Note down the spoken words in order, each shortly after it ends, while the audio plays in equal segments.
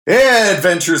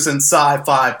Adventures in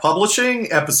Sci-Fi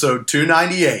Publishing, episode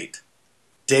 298.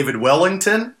 David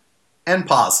Wellington and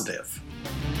Positive.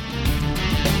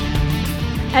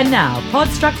 And now,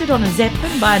 podstructed on a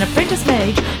zeppelin by an apprentice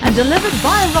mage and delivered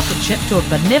by a rocket ship to a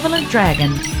benevolent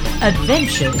dragon.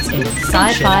 Adventures in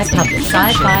Sci-Fi Publishing.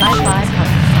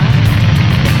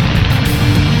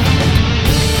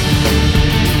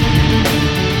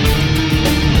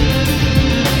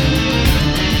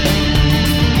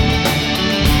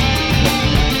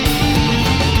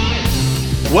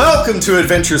 Welcome to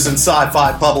Adventures in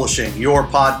Sci-Fi Publishing, your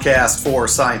podcast for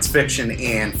science fiction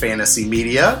and fantasy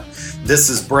media. This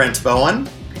is Brent Bowen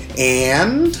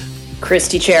and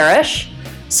Christy Cherish.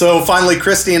 So finally,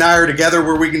 Christy and I are together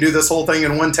where we can do this whole thing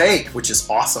in one take, which is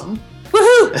awesome.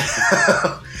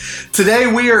 Woohoo! Today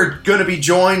we are going to be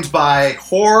joined by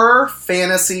horror,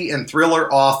 fantasy, and thriller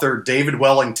author David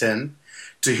Wellington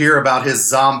to hear about his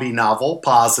zombie novel,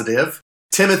 Positive.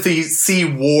 Timothy C.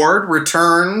 Ward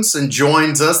returns and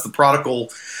joins us. The prodigal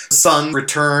son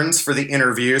returns for the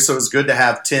interview, so it's good to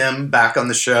have Tim back on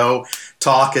the show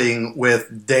talking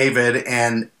with David.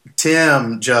 And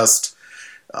Tim just,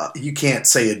 you can't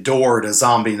say adored a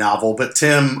zombie novel, but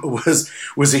Tim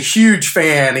was a huge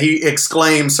fan. He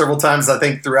exclaimed several times, I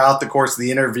think, throughout the course of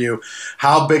the interview,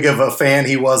 how big of a fan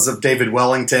he was of David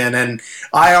Wellington. And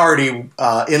I already,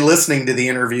 in listening to the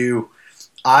interview,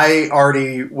 I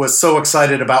already was so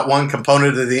excited about one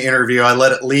component of the interview, I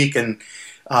let it leak and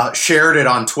shared it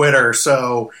on Twitter.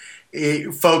 So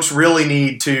folks really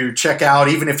need to check out,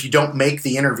 even if you don't make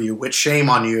the interview, which shame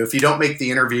on you. If you don't make the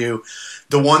interview,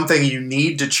 the one thing you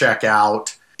need to check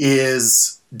out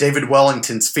is David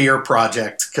Wellington's Fear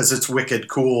Project, because it's wicked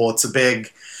cool.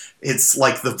 It's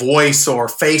like The Voice or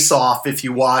Face Off if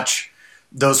you watch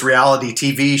those reality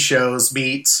TV shows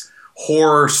meets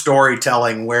horror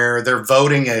storytelling, where they're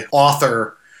voting an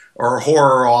author or a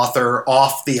horror author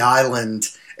off the island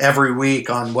every week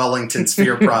on Wellington's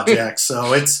Fear Project.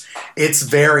 So it's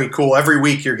very cool. Every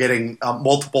week you're getting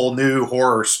multiple new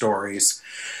horror stories.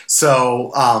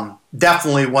 So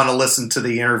definitely want to listen to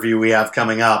the interview we have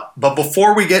coming up. But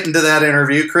before we get into that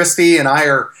interview, Christy and I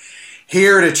are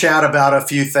here to chat about a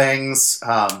few things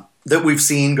that we've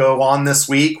seen go on this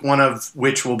week, one of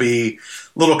which will be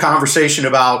a little conversation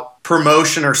about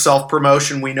promotion or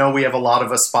self-promotion. We know we have a lot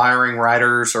of aspiring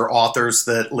writers or authors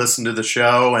that listen to the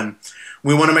show, and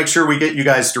we want to make sure we get you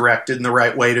guys directed in the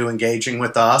right way to engaging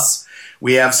with us.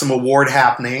 We have some award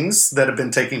happenings that have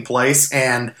been taking place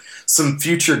and some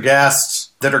future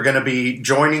guests that are going to be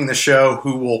joining the show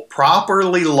who will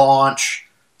properly launch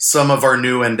some of our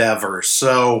new endeavors.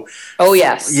 So, oh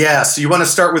yes. Yes. You want to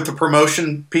start with the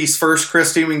promotion piece first,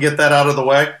 Christy? We can get that out of the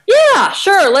way? Yeah,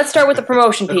 sure. Let's start with the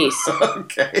promotion piece.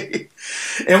 Okay.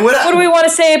 And what do we want to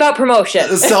say about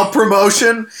promotion?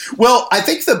 Self-promotion? Well, I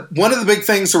think one of the big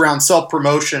things around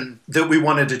self-promotion that we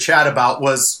wanted to chat about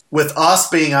was with us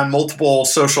being on multiple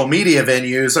social media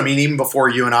venues. I mean, even before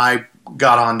you and I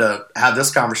got on to have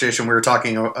this conversation, we were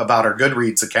talking about our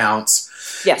Goodreads accounts.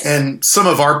 Yes. And some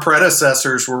of our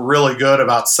predecessors were really good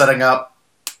about setting up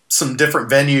some different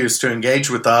venues to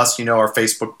engage with us. You know, our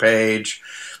Facebook page.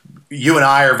 You and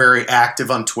I are very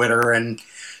active on Twitter, and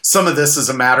some of this is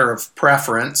a matter of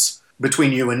preference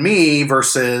between you and me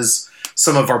versus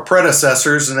some of our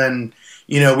predecessors. And then,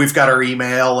 you know, we've got our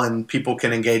email and people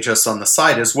can engage us on the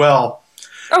site as well.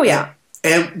 Oh, yeah.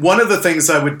 And one of the things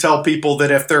I would tell people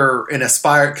that if they're an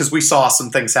aspire, because we saw some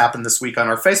things happen this week on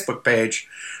our Facebook page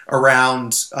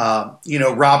around,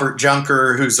 Robert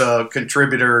Junker, who's a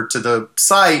contributor to the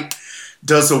site,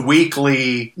 does a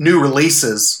weekly new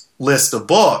releases list of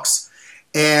books.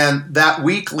 And that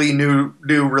weekly new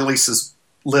releases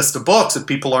list of books, if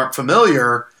people aren't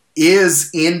familiar,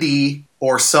 is indie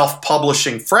or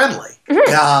self-publishing friendly,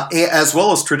 as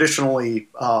well as traditionally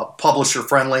publisher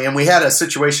friendly. And we had a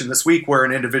situation this week where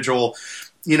an individual,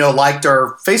 liked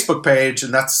our Facebook page,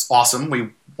 and that's awesome. We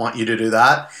want you to do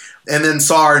that. And then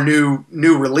saw our new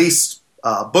release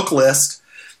book list,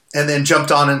 and then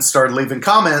jumped on and started leaving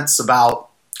comments about,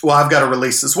 well, I've got a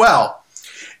release as well.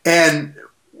 And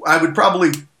I would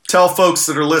probably tell folks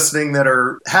that are listening that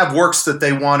have works that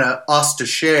they want us to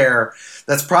share,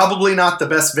 that's probably not the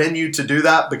best venue to do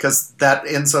that, because that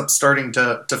ends up starting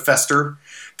to fester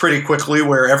pretty quickly,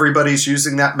 where everybody's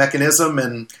using that mechanism.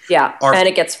 And and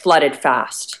it gets flooded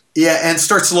fast. Yeah, and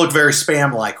starts to look very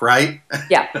spam-like, right?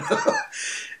 Yeah.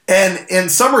 And in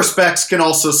some respects can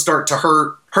also start to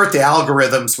hurt the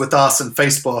algorithms with us and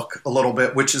Facebook a little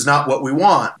bit, which is not what we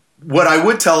want. What I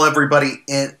would tell everybody,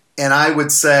 and I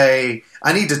would say,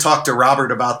 I need to talk to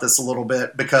Robert about this a little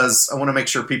bit, because I want to make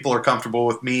sure people are comfortable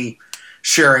with me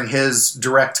sharing his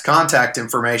direct contact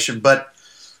information. But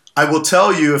I will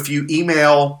tell you, if you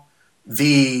email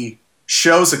the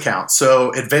show's account,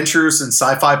 so Adventures in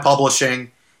Sci-Fi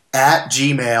Publishing at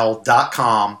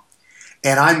gmail.com,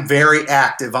 and I'm very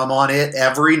active. I'm on it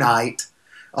every night.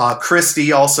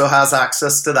 Christy also has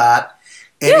access to that.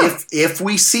 And if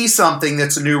we see something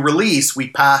that's a new release, we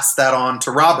pass that on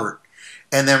to Robert.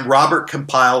 And then Robert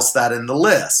compiles that in the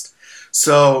list.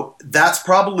 So that's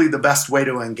probably the best way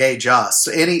to engage us.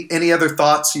 Any other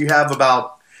thoughts you have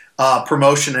about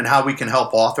promotion and how we can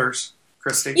help authors,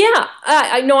 Christy? Yeah,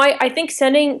 I think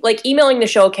emailing the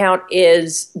show account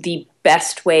is the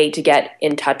best way to get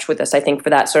in touch with us, I think,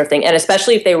 for that sort of thing. And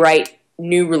especially if they write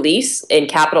new release in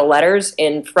capital letters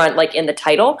in front, like in the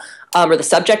title or the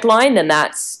subject line, then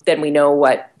we know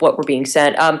what we're being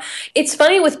sent. It's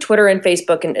funny with Twitter and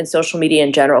Facebook and social media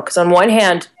in general, because on one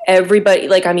hand,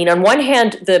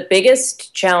 the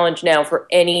biggest challenge now for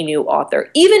any new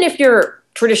author, even if you're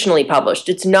traditionally published,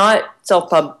 it's not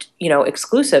self-pub,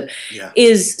 exclusive,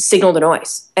 is signal to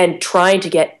noise and trying to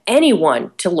get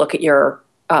anyone to look at your,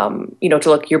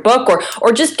 book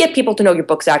or just get people to know your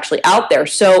book's actually out there.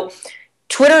 So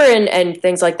Twitter and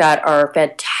things like that are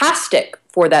fantastic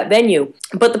for that venue.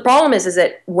 But the problem is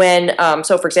that when,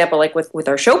 so for example, like with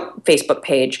our show Facebook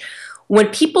page, when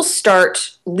people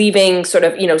start leaving sort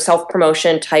of,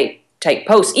 self-promotion type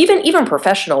posts, even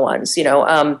professional ones,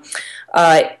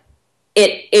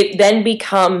 it then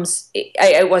becomes,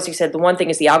 as you said, the one thing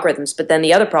is the algorithms, but then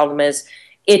the other problem is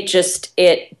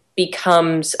it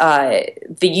becomes the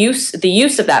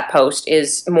use of that post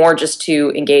is more just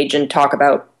to engage and talk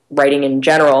about writing in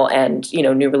general and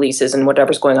new releases and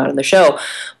whatever's going on in the show.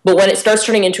 But when it starts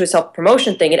turning into a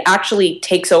self-promotion thing, it actually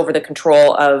takes over the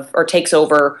control of, or takes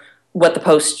over what the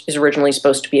post is originally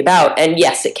supposed to be about. And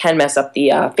yes, it can mess up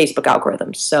the Facebook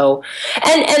algorithms. So,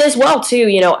 and as well too,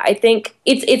 I think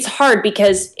it's hard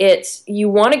because you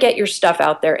want to get your stuff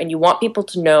out there and you want people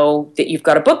to know that you've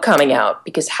got a book coming out,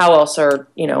 because how else are,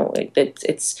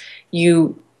 it's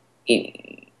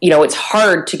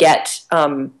hard to get,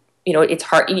 it's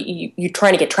hard, you're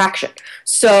trying to get traction.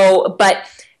 So, but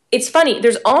it's funny,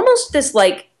 there's almost this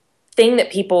thing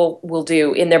that people will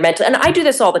do in their mental, and I do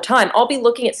this all the time. I'll be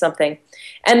looking at something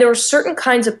and there are certain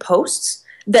kinds of posts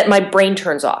that my brain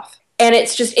turns off. And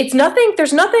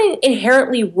there's nothing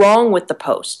inherently wrong with the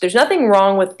post. There's nothing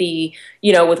wrong with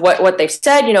with what they've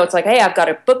said. It's like, hey, I've got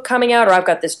a book coming out, or I've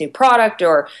got this new product,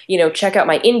 or, check out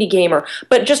my indie game,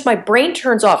 but just my brain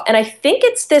turns off. And I think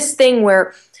it's this thing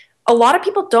where a lot of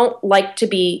people don't like to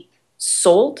be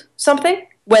sold something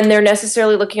when they're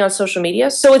necessarily looking on social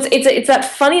media. So it's that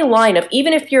funny line of,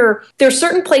 even if there's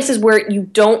certain places where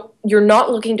you're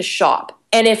not looking to shop.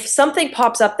 And if something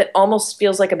pops up that almost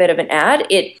feels like a bit of an ad,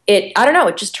 I don't know,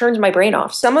 it just turns my brain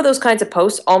off. Some of those kinds of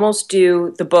posts almost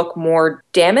do the book more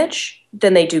damage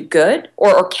than they do good,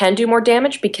 or can do more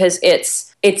damage, because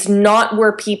it's not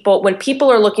where when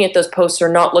people are looking at those posts,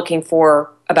 are not looking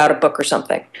for about a book or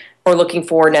something, or looking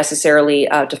for necessarily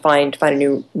to find a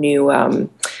new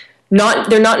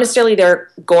they're not necessarily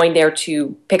going there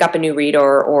to pick up a new read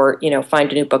or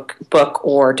find a new book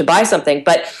or to buy something.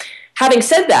 But having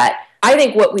said that, I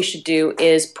think what we should do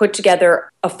is put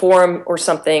together a forum or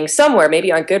something somewhere,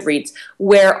 maybe on Goodreads,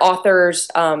 where authors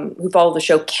who follow the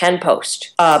show can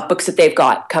post books that they've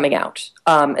got coming out,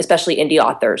 especially indie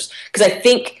authors, because I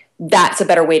think that's a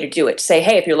better way to do it. Say,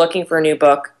 hey, if you're looking for a new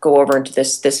book, go over into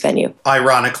this venue.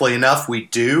 Ironically enough, we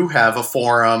do have a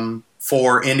forum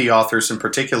for indie authors in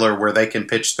particular where they can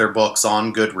pitch their books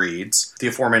on Goodreads. The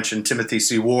aforementioned Timothy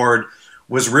C. Ward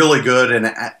was really good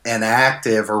and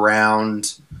active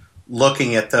around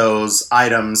looking at those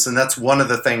items, and that's one of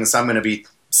the things I'm going to be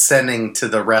sending to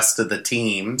the rest of the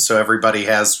team, so everybody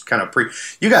has kind of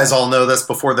you guys all know this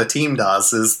before the team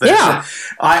does, is that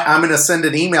I'm going to send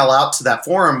an email out to that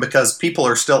forum, because people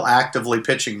are still actively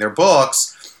pitching their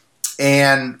books.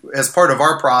 And as part of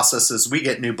our process, as we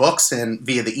get new books in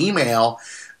via the email,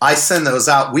 I send those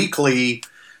out weekly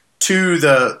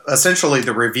to essentially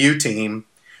the review team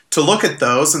to look at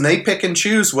those, and they pick and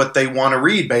choose what they want to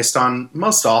read based on,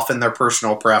 most often, their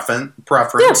personal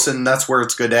preference. And that's where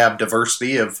it's good to have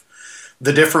diversity of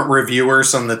the different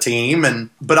reviewers on the team.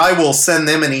 But I will send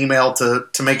them an email to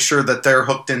make sure that they're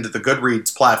hooked into the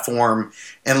Goodreads platform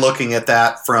and looking at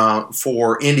that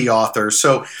for indie authors.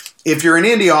 So if you're an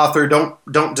indie author,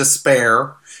 don't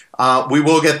despair. We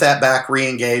will get that back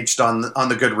re-engaged on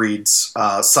the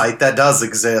Goodreads site. That does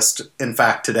exist, in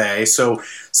fact, today. So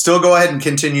still go ahead and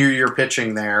continue your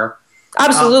pitching there.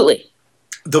 Absolutely.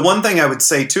 The one thing I would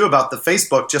say, too, about the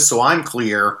Facebook, just so I'm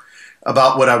clear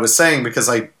about what I was saying, because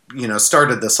I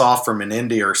started this off from an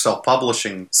indie or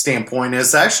self-publishing standpoint,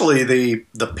 is actually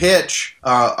the pitch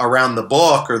around the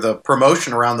book, or the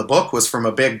promotion around the book, was from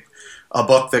a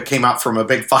book that came out from a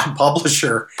big 5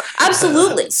 publisher.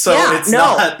 Absolutely. So it's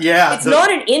not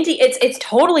an indie. It's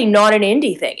totally not an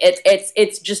indie thing.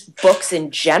 It's just books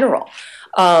in general.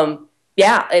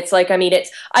 It's like,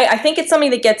 I think it's something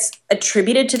that gets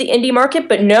attributed to the indie market,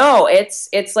 but no, it's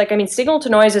like, Signal to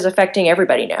Noise is affecting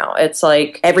everybody now. It's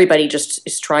like everybody just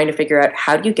is trying to figure out,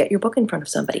 how do you get your book in front of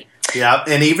somebody? Yeah,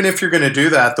 and even if you're going to do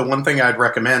that, the one thing I'd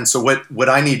recommend, so what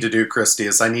I need to do, Christy,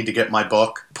 is I need to get my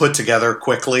book put together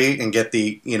quickly and get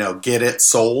it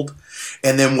sold.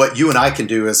 And then what you and I can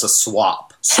do is a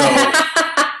swap. So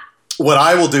what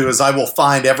I will do is I will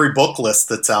find every book list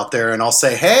that's out there, and I'll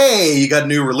say, hey, you got a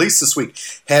new release this week.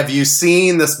 Have you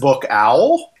seen this book,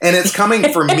 Owl? And it's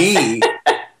coming from me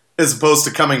as opposed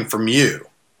to coming from you.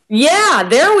 Yeah,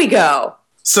 there we go.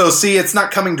 So, see, it's not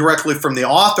coming directly from the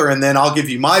author, and then I'll give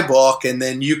you my book, and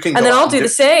then you can go. And then I'll do the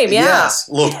same, yeah. Yes,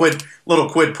 little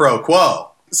quid pro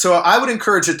quo. So I would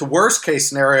encourage, at the worst case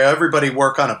scenario, everybody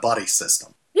work on a buddy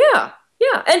system. Yeah.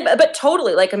 Yeah, but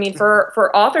totally,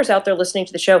 for authors out there listening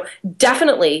to the show,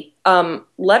 definitely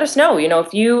let us know.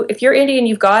 If you're indie and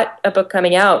you've got a book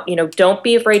coming out, don't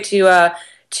be afraid to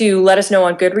let us know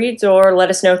on Goodreads, or let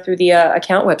us know through the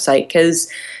account website, because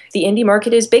the indie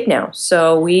market is big now.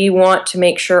 So we want to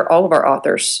make sure all of our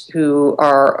authors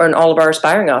and all of our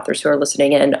aspiring authors who are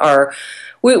listening in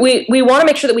we want to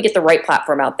make sure that we get the right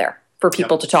platform out there for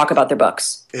people to talk about their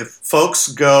books. If folks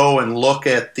go and look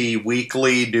at the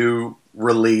weekly new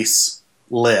release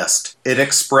list, it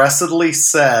expressly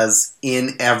says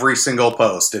in every single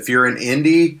post, if you're an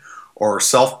indie or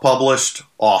self-published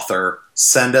author,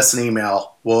 send us an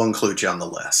email. We'll include you on the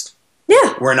list.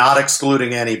 Yeah. We're not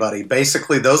excluding anybody.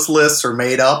 Basically, those lists are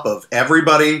made up of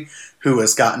everybody who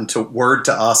has gotten word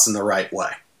to us in the right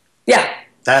way. Yeah.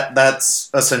 That's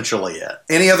essentially it.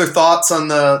 Any other thoughts on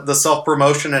the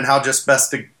self-promotion and how just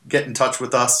best to get in touch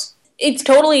with us? It's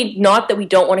totally not that we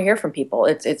don't want to hear from people.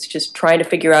 It's just trying to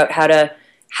figure out how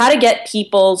to get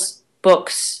people's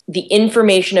books, the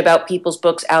information about people's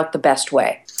books, out the best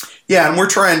way. Yeah, and we're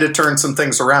trying to turn some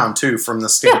things around, too, from the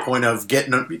standpoint of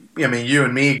getting, you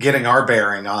and me getting our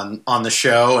bearing on the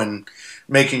show and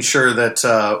making sure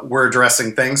that we're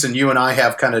addressing things. And you and I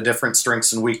have kind of different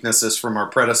strengths and weaknesses from our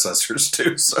predecessors,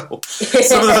 too. So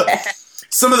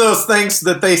some of those things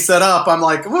that they set up, I'm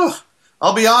like, whew,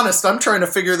 I'll be honest, I'm trying to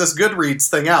figure this Goodreads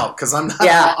thing out because I'm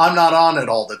not on it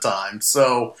all the time.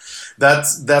 So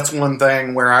that's one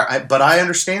thing where but I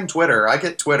understand Twitter. I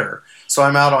get Twitter. So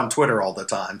I'm out on Twitter all the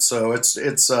time. So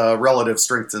it's a relative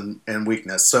strength and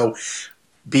weakness. So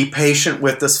be patient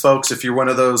with this, folks. If you're one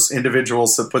of those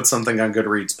individuals that put something on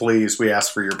Goodreads, please, we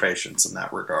ask for your patience in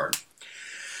that regard.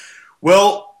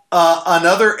 Well,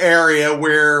 another area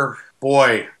where,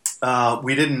 boy,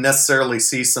 we didn't necessarily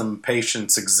see some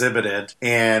patience exhibited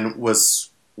and was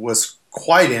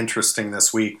quite interesting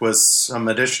this week was some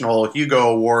additional Hugo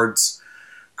Awards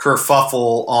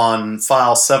kerfuffle on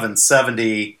File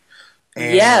 770.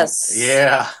 And, yes.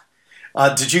 Yeah.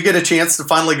 Did you get a chance to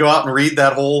finally go out and read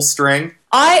that whole string?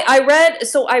 I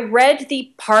read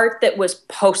the part that was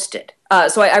posted.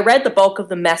 So I read the bulk of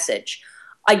the message.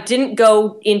 I didn't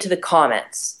go into the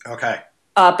comments. Okay.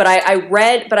 But I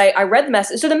read the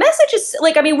message. So the message is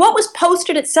what was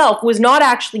posted itself was not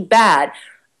actually bad.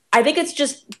 I think it's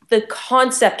just the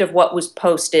concept of what was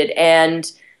posted, and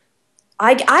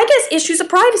I guess issues of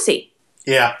privacy.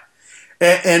 Yeah.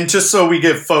 And just so we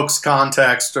give folks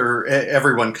context, or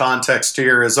everyone context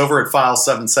here, is over at File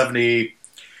 770, it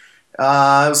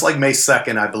was like May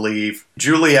 2nd, I believe,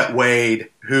 Juliette Wade,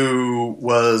 who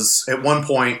was at one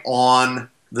point on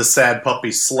the Sad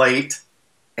Puppy slate,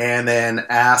 and then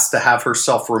asked to have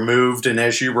herself removed. And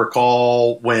as you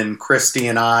recall, when Christy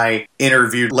and I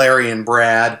interviewed Larry and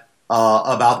Brad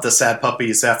about the Sad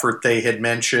Puppies effort, they had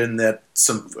mentioned that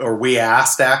we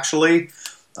asked actually,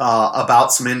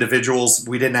 about some individuals.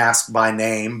 We didn't ask by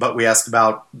name, but we asked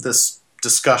about this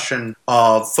discussion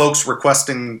of folks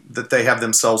requesting that they have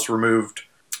themselves removed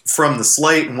from the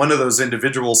slate. And one of those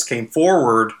individuals came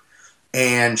forward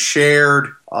and shared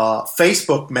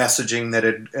Facebook messaging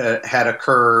that had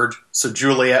occurred. So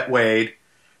Juliette Wade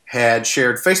had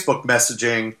shared Facebook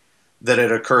messaging that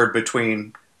had occurred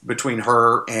between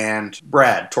her and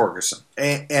Brad Torgerson.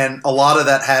 And a lot of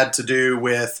that had to do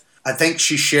with, I think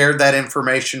she shared that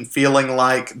information feeling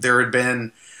like there had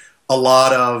been a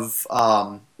lot of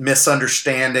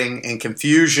misunderstanding and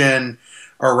confusion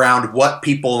around what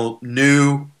people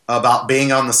knew about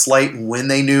being on the slate and when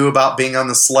they knew about being on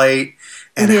the slate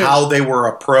and how they were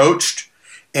approached.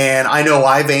 And I know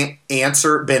I've been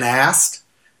asked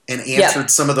and answered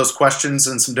some of those questions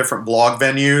in some different blog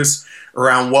venues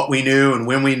around what we knew and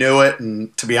when we knew it.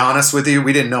 And to be honest with you,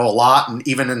 we didn't know a lot, and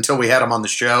even until we had them on the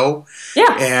show.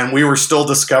 Yeah. And we were still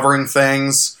discovering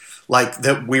things like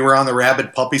that we were on the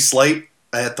rabid puppy slate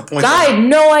at the point. I had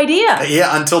no idea.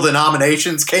 Yeah, until the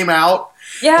nominations came out.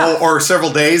 Yeah. Or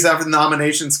several days after the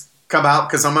nominations come out,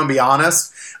 because I'm going to be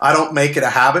honest, I don't make it a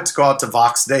habit to go out to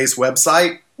Vox Day's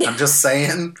website. I'm just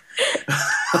saying.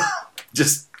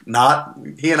 Just not,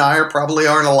 he and I probably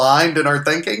aren't aligned in our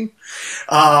thinking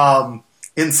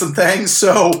in some things.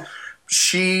 So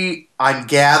I'm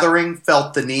gathering,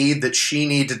 felt the need that she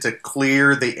needed to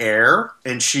clear the air,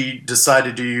 and she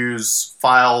decided to use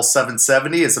File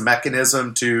 770 as a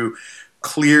mechanism to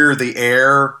clear the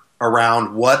air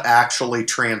around what actually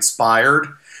transpired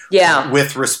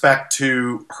with respect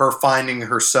to her finding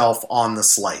herself on the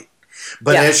slate.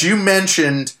 But as you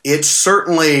mentioned, it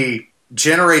certainly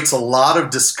generates a lot of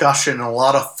discussion and a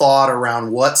lot of thought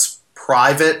around what's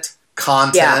private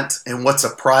content and what's a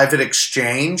private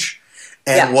exchange.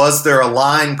 And was there a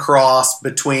line crossed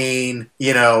between,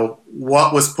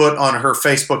 what was put on her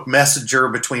Facebook Messenger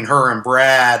between her and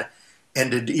Brad, and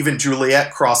did even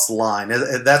Juliet cross the line?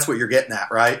 That's what you're getting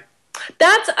at, right?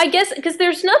 That's, I guess, because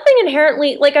there's nothing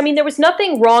inherently, there was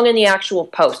nothing wrong in the actual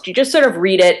post. You just sort of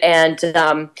read it and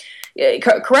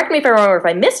correct me if I'm wrong or if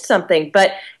I missed something,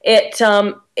 but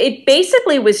it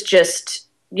basically was just,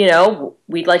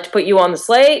 we'd like to put you on the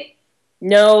slate.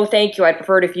 No, thank you. I'd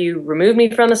prefer it if you remove me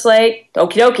from the slate.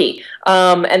 Okie dokie.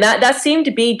 And that seemed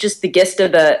to be just the gist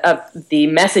of the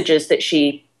messages that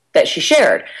she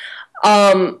shared.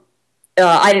 I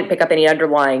didn't pick up any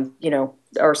underlying,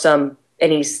 or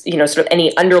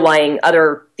any underlying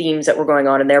other themes that were going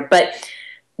on in there. But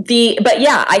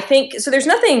I think so. There's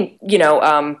nothing,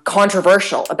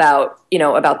 controversial about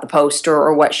the post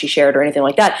or what she shared or anything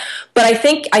like that. But I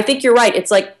think you're right.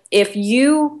 It's like if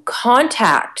you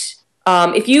contact.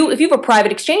 If you have a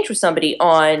private exchange with somebody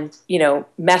on,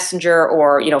 Messenger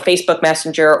or, Facebook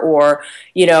Messenger or,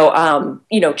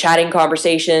 chatting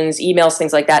conversations, emails,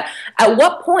 things like that, at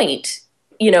what point,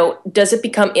 does it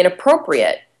become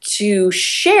inappropriate to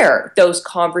share those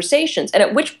conversations? And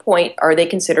at which point are they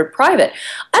considered private?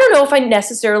 I don't know if I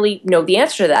necessarily know the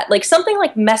answer to that. Like something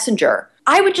like Messenger,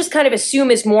 I would just kind of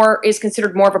assume is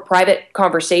considered more of a private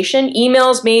conversation.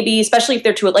 Emails, maybe, especially if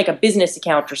they're to a business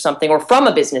account or something, or from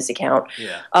a business account.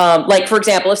 Yeah. For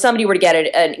example, if somebody were to get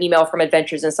an email from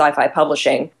Adventures in Sci-Fi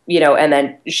Publishing, and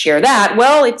then share that,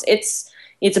 well, it's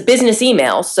a business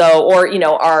email, so or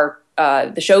our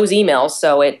the show's email,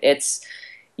 so it's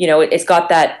got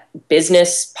that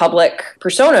business public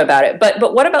persona about it. But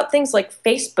what about things like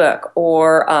Facebook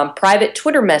or private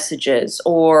Twitter messages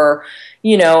or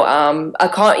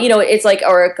it's like,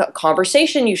 or a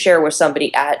conversation you share with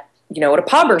somebody at at a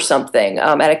pub or something,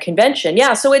 at a convention.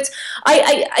 Yeah, so it's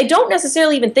I don't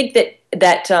necessarily even think that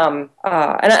and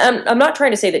I'm not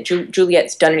trying to say that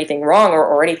Juliet's done anything wrong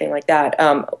or anything like that.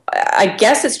 I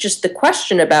guess it's just the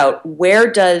question about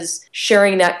where does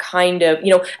sharing that kind of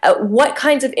what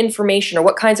kinds of information or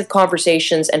what kinds of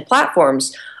conversations and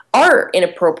platforms are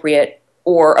inappropriate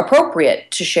or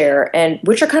appropriate to share, and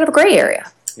which are kind of a gray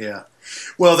area. Yeah.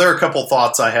 Well, there are a couple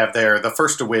thoughts I have there. The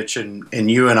first of which,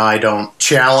 and you and I don't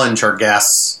challenge our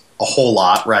guests a whole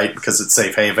lot, right, because it's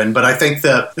safe haven. But I think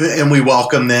that, and we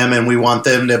welcome them, and we want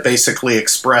them to basically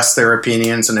express their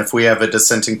opinions. And if we have a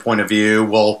dissenting point of view,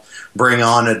 we'll bring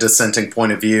on a dissenting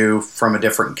point of view from a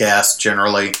different guest.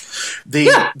 Generally,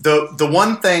 the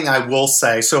one thing I will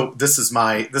say. So this is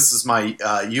my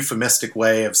euphemistic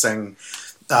way of saying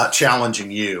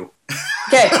challenging you.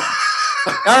 Okay.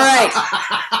 All right.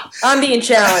 I'm being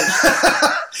challenged.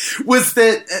 Was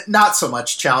that not so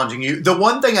much challenging you? The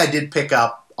one thing I did pick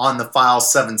up on the File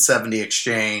 770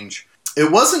 exchange,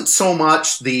 it wasn't so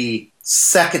much the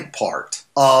second part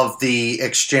of the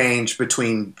exchange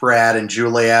between Brad and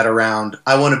Juliet around,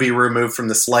 I want to be removed from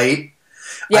the slate.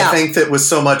 Yeah. I think that was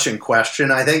so much in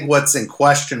question. I think what's in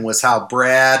question was how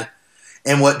Brad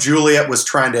and what Juliet was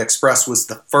trying to express was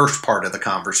the first part of the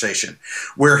conversation,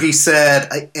 where he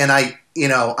said, and I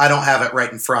don't have it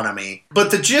right in front of me, but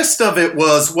the gist of it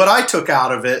was, what I took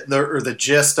out of it, the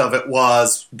gist of it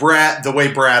was, the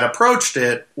way Brad approached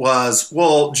it was,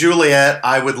 well, Juliet,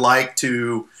 I would like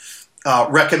to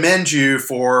recommend you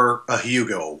for a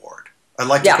Hugo Award. I'd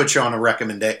like to put you on a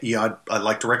recommendation. I'd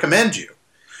like to recommend you.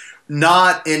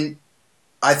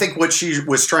 I think what she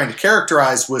was trying to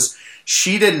characterize was,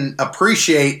 she didn't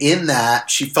appreciate in that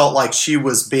she felt like she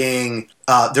was being,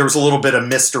 there was a little bit of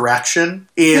misdirection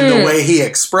in the way he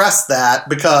expressed that,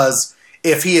 because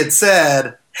if he had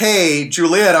said, hey,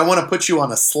 Juliet, I want to put you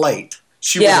on a slate,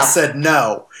 she would have said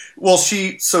no. Well,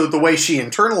 so the way she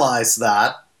internalized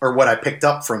that, or what I picked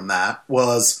up from that,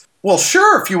 was, well,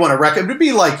 sure, if you want to recommend, it'd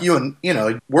be like you and,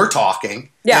 we're talking.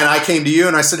 Yeah. And I came to you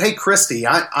and I said, hey, Christy,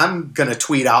 I'm going to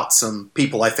tweet out some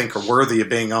people I think are worthy of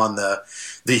being on the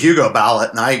Hugo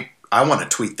ballot. And I want to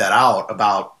tweet that out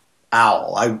about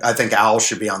Owl. I think Owl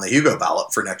should be on the Hugo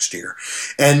ballot for next year.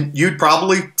 And you'd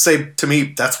probably say to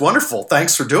me, that's wonderful.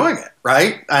 Thanks for doing it.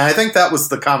 Right? And I think that was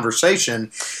the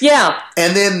conversation. Yeah.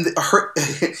 And then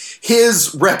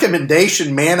his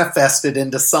recommendation manifested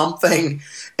into something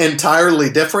entirely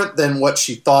different than what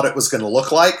she thought it was going to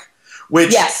look like,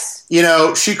 which,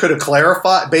 she could have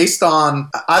clarified based on,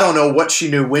 I don't know what she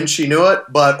knew when she knew it,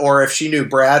 or if she knew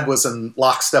Brad was in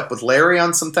lockstep with Larry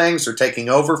on some things or taking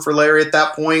over for Larry at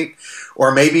that point,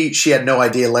 or maybe she had no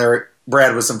idea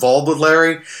Brad was involved with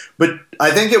Larry. But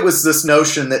I think it was this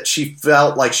notion that she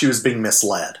felt like she was being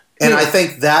misled. And I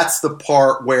think that's the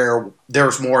part where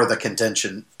there's more of the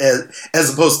contention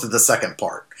as opposed to the second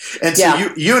part. And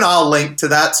so you and I'll link to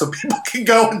that so people can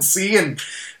go and see and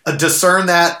discern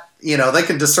that. They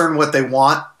can discern what they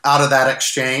want out of that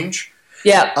exchange.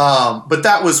 Yeah. But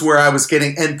that was where I was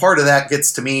getting, and part of that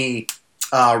gets to me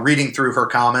reading through her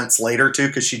comments later too,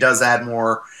 because she does add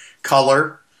more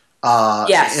color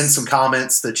in some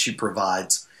comments that she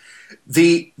provides.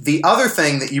 The other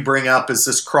thing that you bring up is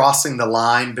this crossing the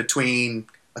line between,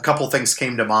 a couple things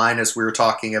came to mind as we were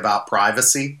talking about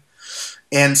privacy.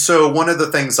 And so one of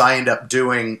the things I end up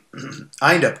doing,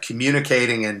 I end up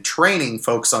communicating and training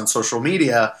folks on social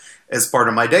media as part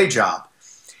of my day job.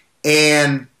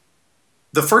 And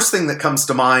the first thing that comes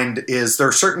to mind is there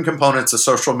are certain components of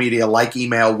social media, like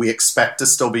email, we expect to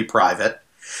still be private.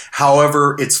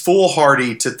 However, it's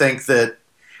foolhardy to think that,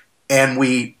 and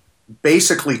we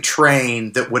basically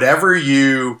train that whatever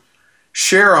you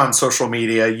share on social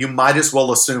media, you might as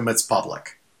well assume it's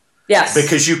public. Yes.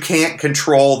 Because you can't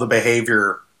control the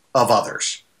behavior of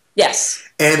others. Yes.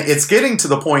 And it's getting to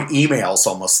the point email's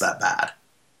almost that bad.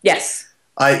 Yes.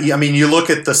 I mean, you look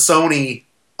at the Sony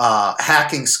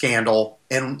hacking scandal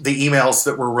and the emails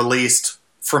that were released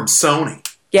from Sony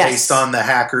based on the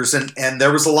hackers. And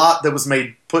there was a lot that was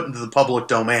put into the public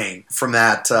domain from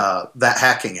that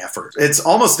hacking effort. It's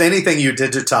almost anything you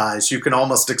digitize, you can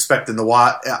almost expect in the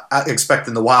wild,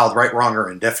 right, wrong, or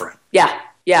indifferent. Yeah.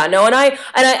 Yeah, no, and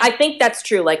I think that's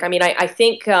true. Like, I mean, I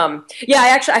think, I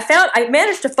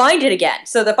managed to find it again.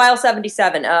 So the file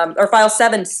 77, or file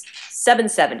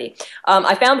 770,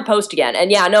 I found the post again. And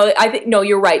no,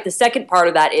 you're right. The second part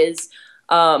of that is,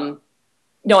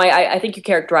 I think you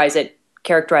characterize it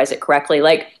correctly.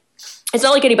 Like, it's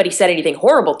not like anybody said anything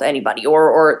horrible to anybody,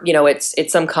 or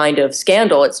it's some kind of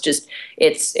scandal. It's just,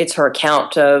 it's her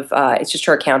account of, her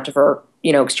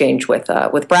exchange with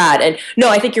Brad. And no,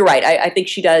 I think you're right. I think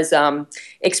she does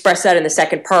express that in the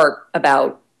second part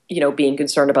about, being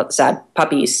concerned about the sad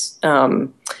puppies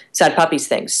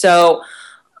thing. So,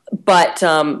 but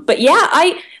yeah,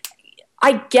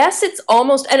 I guess it's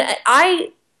almost, and I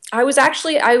was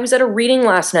at a reading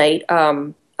last night,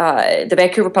 the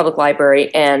Vancouver Public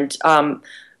Library, and a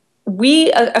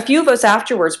few of us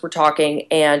afterwards were talking,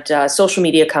 and social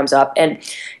media comes up, and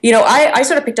I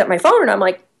sort of picked up my phone and I'm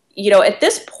like, at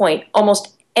this point,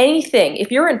 almost anything, if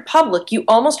you're in public, you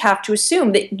almost have to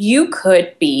assume that you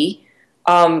could be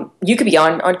on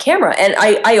camera. And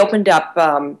I opened up,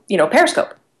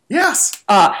 Periscope. Yes.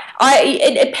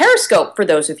 Periscope, for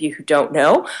those of you who don't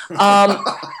know,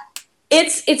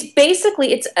 it's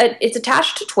basically, it's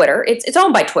attached to Twitter. It's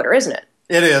owned by Twitter, isn't it?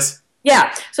 It is.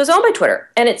 Yeah. So it's owned by Twitter.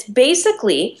 And it's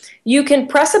basically, you can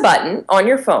press a button on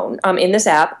your phone in this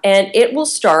app, and it will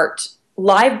start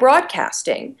live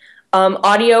broadcasting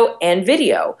audio and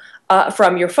video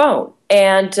from your phone,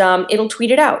 and it'll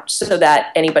tweet it out so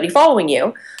that anybody following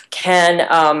you can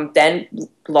then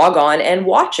log on and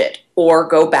watch it, or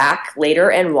go back later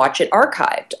and watch it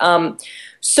archived.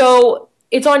 So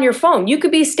it's on your phone. You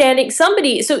could be standing, so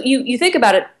you think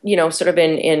about it, sort of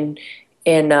in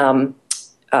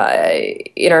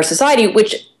our society,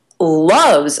 which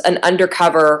loves an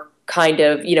undercover kind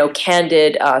of,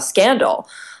 candid scandal.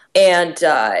 And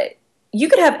you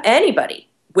could have anybody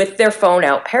with their phone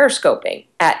out periscoping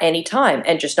at any time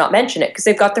and just not mention it because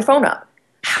they've got their phone up.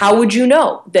 How would you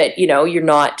know that, you're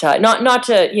not to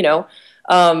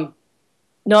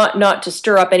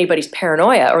stir up anybody's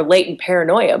paranoia or latent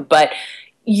paranoia, but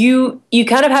you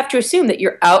kind of have to assume that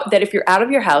that if you're out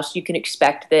of your house, you can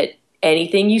expect that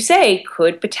anything you say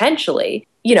could potentially,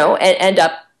 end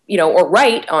up, or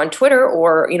write on Twitter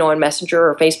or, on Messenger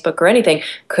or Facebook or anything,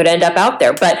 could end up out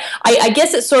there. But I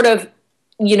guess it's sort of,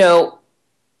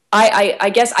 I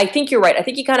guess I think you're right. I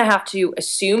think you kind of have to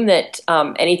assume that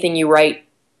anything you write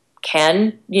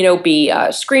can, be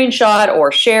screenshot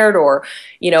or shared or,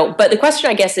 but the question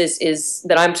I guess is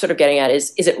that I'm sort of getting at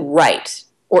is it right?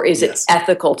 Or is it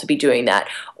ethical to be doing that?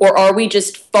 Or are we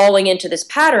just falling into this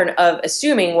pattern of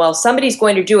assuming, well, somebody's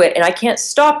going to do it and I can't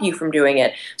stop you from doing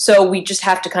it. So we just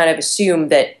have to kind of assume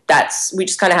we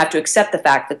just kind of have to accept the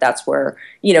fact that that's where,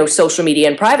 social media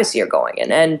and privacy are going.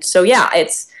 And so, yeah,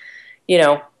 it's,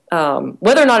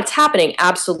 whether or not it's happening,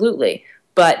 absolutely.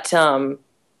 But,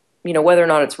 whether or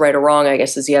not it's right or wrong, I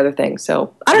guess, is the other thing.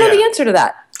 So I don't know the answer to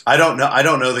that. I don't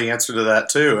know the answer to that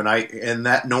too. And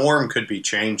that norm could be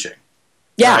changing.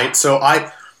 Yeah. Right. So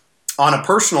on a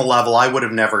personal level, I would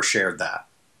have never shared that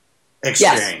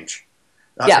exchange.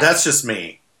 Yes. That's just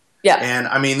me. Yeah. And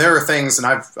I mean, there are things, and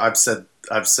I've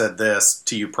said this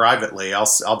to you privately.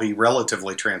 I'll be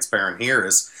relatively transparent here.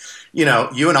 Is you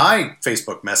and I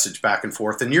Facebook message back and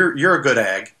forth, and you're a good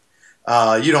egg.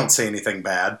 You don't say anything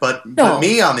bad, but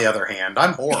me on the other hand,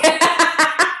 I'm horrible.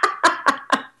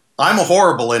 I'm a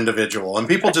horrible individual, and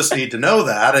people just need to know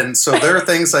that. And so there are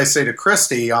things I say to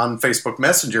Christy on Facebook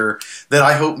Messenger that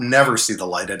I hope never see the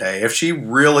light of day. If she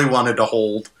really wanted to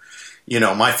hold,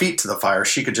 my feet to the fire,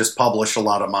 she could just publish a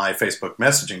lot of my Facebook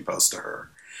messaging posts to her.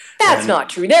 That's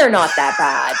not true. They're not that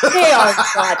bad. They are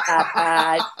not that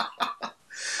bad.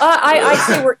 I'd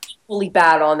say we're equally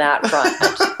bad on that front.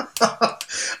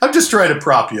 I'm just trying to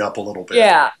prop you up a little bit.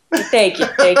 Yeah. Thank you.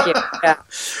 Yeah.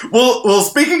 Well,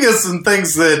 speaking of some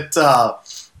things that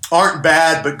aren't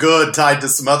bad but good tied to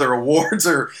some other awards,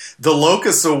 or the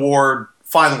Locus Award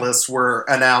finalists were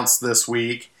announced this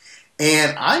week,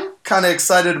 and I'm kind of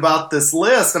excited about this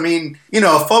list. I mean,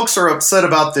 folks are upset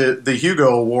about the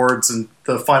Hugo Awards and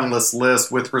the finalist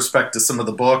list with respect to some of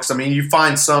the books. I mean, you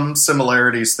find some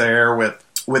similarities there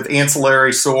with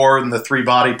Ancillary Sword and The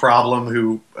Three-Body Problem,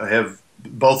 who have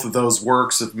both of those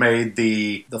works have made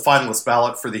the finalist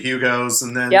ballot for the Hugos.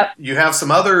 And then you have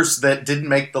some others that didn't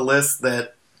make the list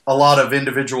that a lot of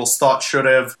individuals thought should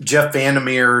have. Jeff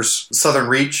Vandermeer's Southern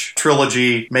Reach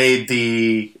trilogy made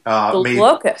the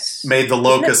Locus. Made the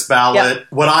Locus ballot. Yep.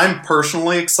 What I'm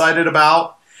personally excited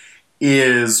about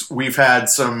is we've had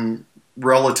some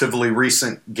relatively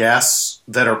recent guests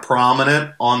that are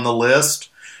prominent on the list.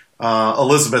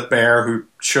 Elizabeth Bear, who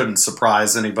shouldn't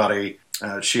surprise anybody.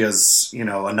 She has,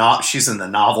 she's in the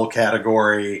novel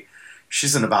category.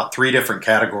 She's in about 3 different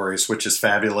categories, which is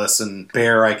fabulous. And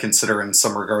Bear, I consider in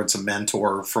some regards a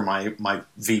mentor for my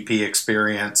VP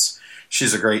experience.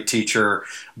 She's a great teacher.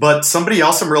 But somebody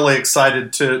else I'm really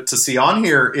excited to see on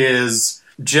here is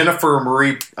Jennifer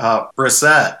Marie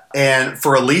Brissett, and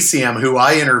for Elysium, who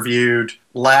I interviewed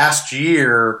last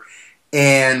year.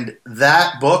 And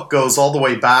that book goes all the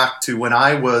way back to when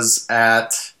I was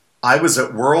at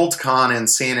Worldcon in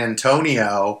San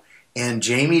Antonio, and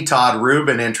Jamie Todd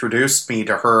Rubin introduced me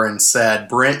to her and said,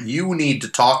 Brent, you need to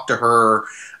talk to her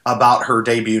about her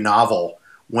debut novel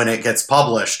when it gets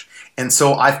published. And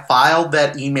so I filed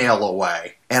that email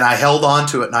away, and I held on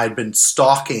to it, and I'd been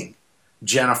stalking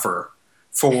Jennifer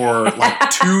for like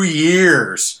 2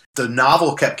 years. The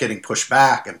novel kept getting pushed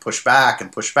back and pushed back and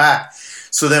pushed back.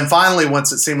 So then finally,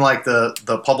 once it seemed like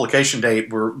the publication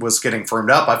date was getting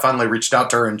firmed up, I finally reached out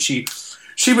to her, and she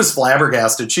was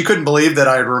flabbergasted. She couldn't believe that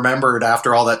I had remembered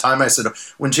after all that time. I said,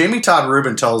 when Jamie Todd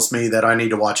Rubin tells me that I need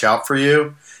to watch out for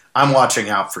you, I'm watching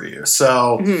out for you.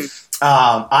 So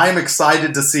I'm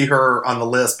excited to see her on the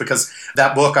list because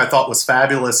that book I thought was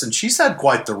fabulous, and she's had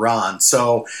quite the run.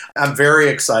 So I'm very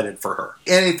excited for her.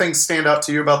 Anything stand out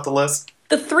to you about the list?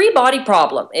 The Three-Body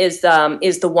Problem is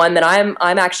the one that I'm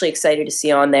actually excited to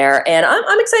see on there, and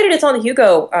I'm excited it's on the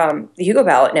Hugo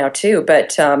ballot now too.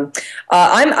 But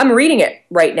I'm reading it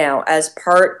right now as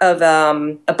part of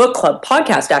a book club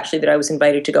podcast actually that I was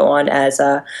invited to go on as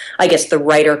I guess the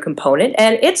writer component,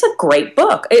 and it's a great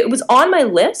book. It was on my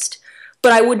list,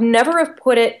 but I would never have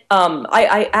put it.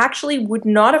 I actually would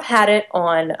not have had it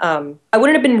on. I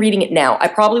wouldn't have been reading it now. I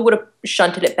probably would have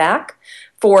shunted it back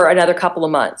for another couple of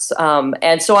months.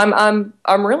 And so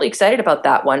I'm really excited about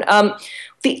that one.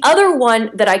 The other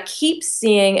one that I keep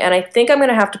seeing, and I think I'm going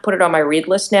to have to put it on my read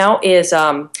list now, is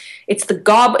it's the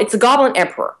Goblin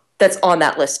Emperor that's on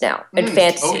that list now in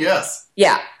fantasy. Oh, yes.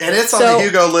 Yeah. And it's on the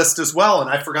Hugo list as well, and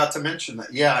I forgot to mention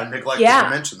that. Yeah, I neglected to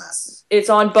mention that. It's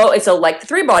on both. It's like the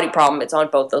Three-Body Problem. It's on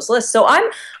both those lists. So I'm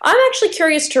actually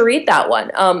curious to read that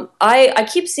one. I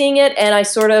keep seeing it, and I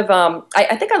sort of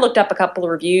I think I looked up a couple of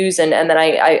reviews, and then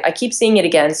I keep seeing it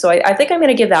again. So I think I'm going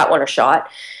to give that one a shot,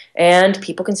 and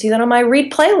people can see that on my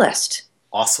read playlist.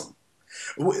 Awesome.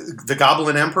 The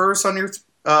Goblin Emperor's on your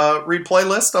read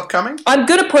playlist upcoming? I'm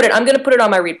gonna put it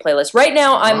on my read playlist right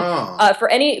now. I'm for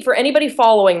anybody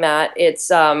following that. It's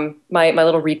my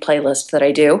little read playlist that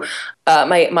I do.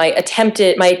 My attempt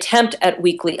at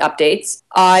weekly updates.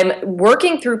 I'm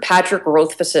working through Patrick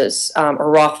Rothfuss's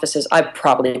or Rothfuss's. I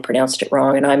probably pronounced it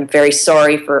wrong, and I'm very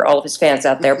sorry for all of his fans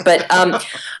out there. But I'm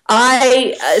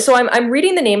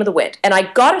reading The Name of the Wind, and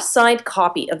I got a signed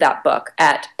copy of that book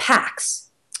at PAX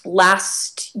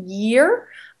last year.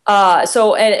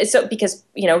 So because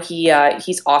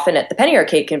he's often at the Penny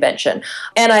Arcade convention,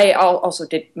 and I also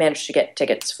did manage to get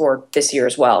tickets for this year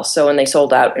as well. So and they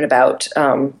sold out in about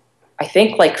I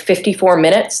think like 54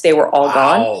 minutes. They were all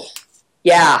gone.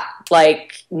 Yeah,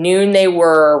 like noon they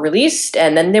were released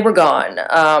and then they were gone.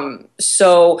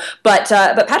 But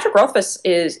Patrick Rothfuss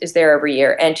is there every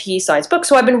year and he signs books.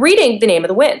 So I've been reading The Name of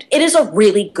the Wind. It is a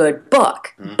really good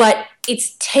book, but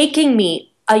it's taking me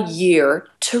a year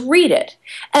to read it.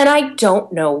 And I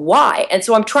don't know why. And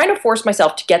so I'm trying to force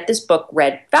myself to get this book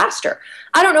read faster.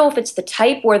 I don't know if it's the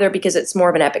type where because it's more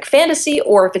of an epic fantasy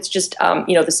or if it's just,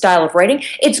 the style of writing.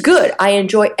 It's good. I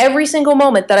enjoy every single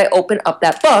moment that I open up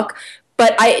that book,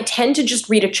 but I tend to just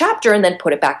read a chapter and then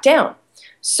put it back down.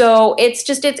 So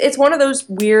it's one of those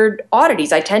weird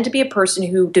oddities. I tend to be a person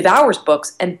who devours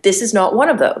books, and this is not one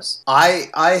of those. I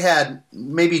had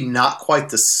maybe not quite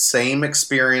the same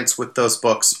experience with those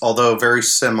books, although very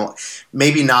similar.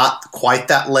 Maybe not quite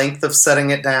that length of setting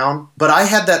it down, but I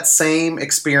had that same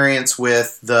experience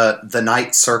with the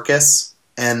Night Circus,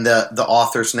 and the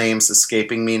author's name's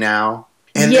escaping me now.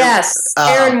 And yes,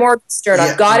 Aaron Morgenstern. Yeah,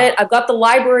 I've got it. I've got the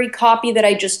library copy that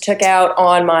I just took out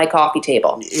on my coffee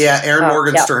table. Yeah, Aaron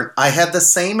Morgenstern. Yeah. I had the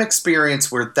same experience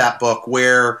with that book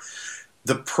where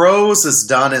the prose is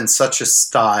done in such a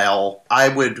style. I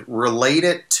would relate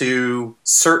it to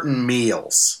certain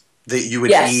meals that you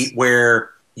would eat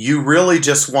where you really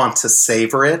just want to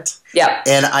savor it. Yeah.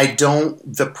 And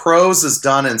the prose is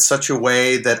done in such a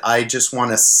way that I just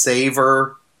want to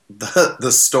savor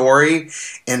the story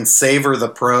and savor the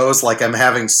prose. Like I'm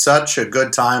having such a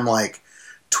good time like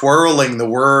twirling the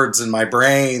words in my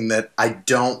brain that I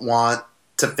don't want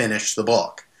to finish the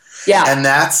book. Yeah. And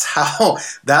that's how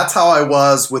I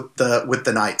was with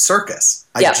the Night Circus.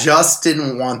 I just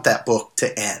didn't want that book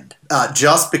to end.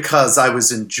 Just because I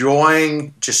was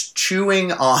enjoying just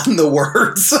chewing on the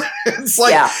words. It's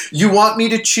like, you want me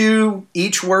to chew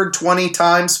each word 20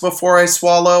 times before I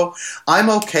swallow? I'm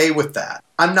okay with that.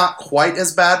 I'm not quite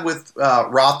as bad with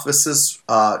Rothfuss's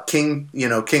King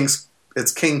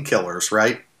Killers,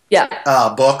 right?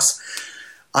 Yeah. Books.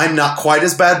 I'm not quite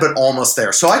as bad, but almost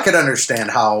there. So I could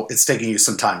understand how it's taking you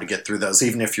some time to get through those,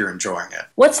 even if you're enjoying it.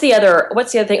 What's the other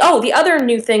thing? Oh, the other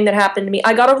new thing that happened to me,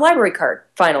 I got a library card,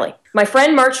 finally. My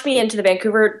friend marched me into the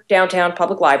Vancouver Downtown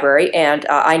Public Library, and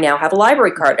I now have a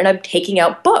library card, and I'm taking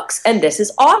out books, and this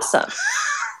is awesome.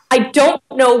 I don't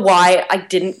know why I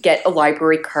didn't get a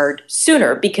library card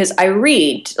sooner because I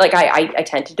read, like I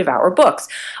tend to devour books.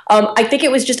 I think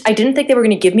it was just, I didn't think they were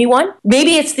going to give me one.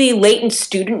 Maybe it's the latent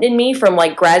student in me from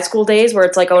like grad school days where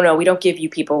it's like, oh no, we don't give you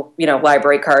people,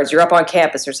 library cards. You're up on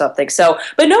campus or something. So,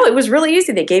 but no, it was really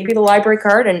easy. They gave me the library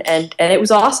card and it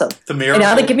was awesome. The miracle. And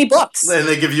now they give me books. And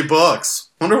they give you books.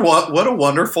 Wonder what a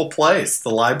wonderful place,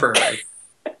 the library.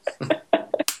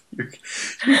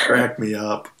 you crack me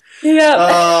up. Yeah.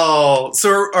 Oh,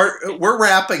 so we're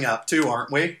wrapping up too,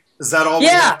 aren't we? Is that all?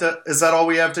 Yeah. Is that all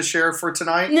we have to share for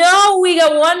tonight? No, we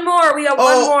got one more.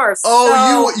 One more.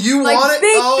 So, you want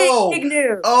it? Big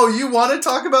news. Oh, you want to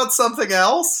talk about something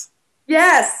else?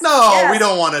 Yes. No, yes. We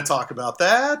don't want to talk about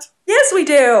that. Yes, we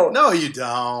do. No, you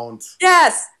don't.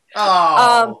 Yes.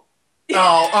 Oh.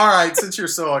 All right. Since you're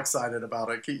so excited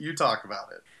about it, you talk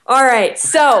about it. All right.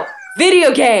 So,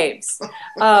 video games.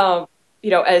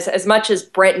 As much as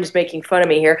Brenton's making fun of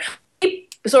me here,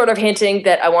 sort of hinting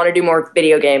that I want to do more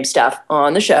video game stuff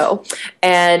on the show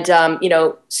and,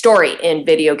 story in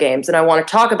video games. And I want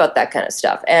to talk about that kind of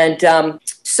stuff. And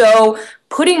so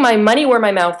putting my money where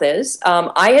my mouth is,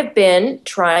 I have been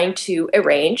trying to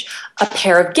arrange a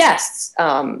pair of guests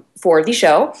for the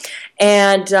show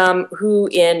and who,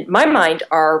 in my mind,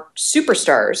 are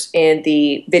superstars in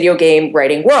the video game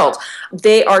writing world.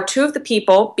 They are two of the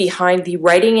people behind the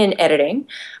writing and editing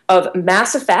of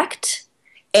Mass Effect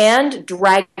and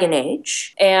Dragon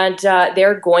Age, and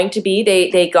they're going to be,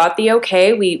 they got the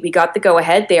okay, we got the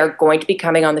go-ahead, they are going to be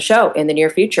coming on the show in the near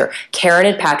future. Karen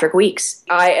and Patrick Weeks.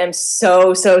 I am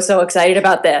so excited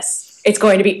about this. It's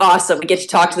going to be awesome. We get to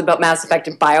talk to them about Mass Effect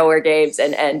and BioWare games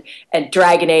and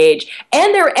Dragon Age.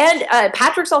 And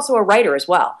Patrick's also a writer as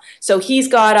well. So he's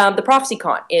got The Prophecy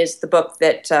Con is the book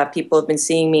that people have been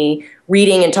seeing me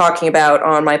reading and talking about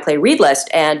on my Play Read list.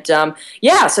 And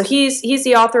so he's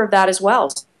the author of that as well.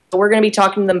 So we're going to be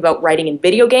talking to them about writing in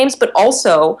video games, but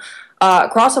also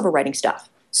crossover writing stuff.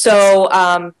 So,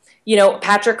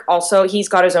 Patrick also, he's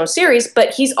got his own series,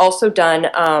 but he's also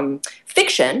done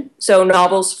fiction, so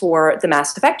novels for the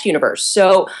Mass Effect universe.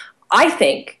 So I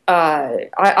think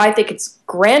it's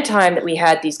grand time that we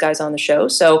had these guys on the show.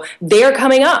 So they're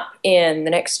coming up in the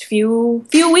next few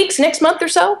weeks, next month or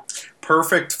so.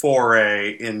 Perfect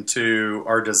foray into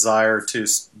our desire to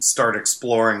start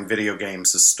exploring video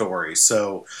games as stories.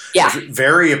 So,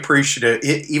 very appreciative.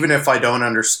 Even if I don't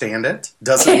understand it,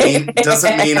 doesn't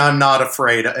mean I'm not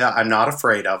afraid. I'm not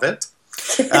afraid of it.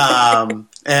 And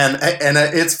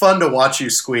it's fun to watch you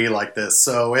squee like this.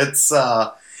 So it's.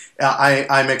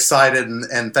 I'm excited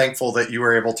and thankful that you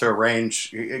were able to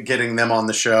arrange getting them on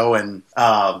the show and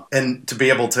to be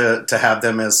able to have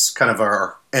them as kind of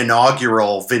our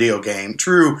inaugural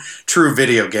true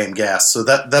video game guest. So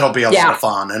that'll be a lot of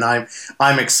fun, and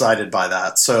I'm excited by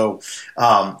that. So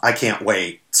I can't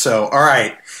wait. So all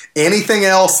right, anything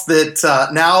else that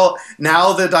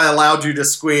now that I allowed you to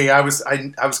squee, I was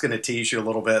going to tease you a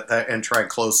little bit and try and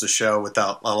close the show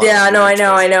without allowing. Yeah, no, I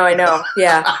know.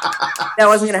 Yeah, that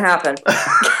wasn't going to happen.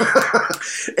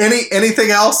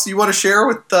 Anything else you want to share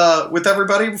with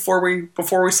everybody before we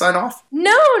sign off?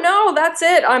 No, that's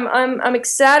it. I'm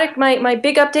ecstatic. My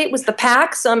big update was the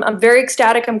PAX. I'm very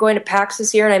ecstatic. I'm going to PAX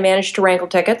this year, and I managed to wrangle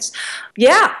tickets.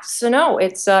 Yeah, so no,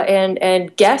 it's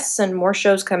and guests and more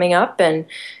shows coming up and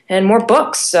more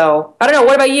books. So I don't know.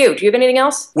 What about you? Do you have anything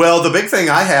else? Well, the big thing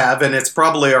I have, and it's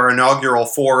probably our inaugural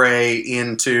foray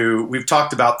into, we've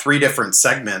talked about 3 different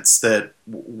segments that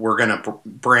we're going to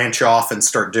branch off and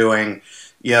start doing.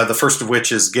 Yeah, the first of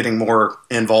which is getting more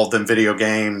involved in video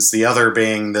games. The other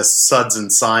being this Suds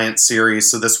and Science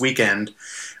series. So this weekend,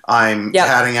 I'm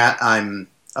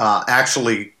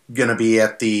actually going to be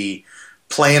at the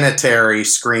Planetary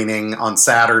screening on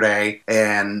Saturday,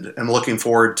 and I'm looking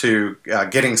forward to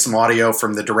getting some audio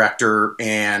from the director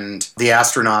and the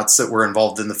astronauts that were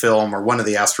involved in the film, or one of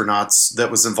the astronauts that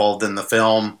was involved in the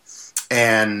film.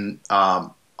 And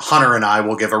Hunter and I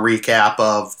will give a recap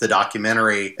of the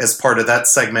documentary as part of that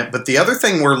segment. But the other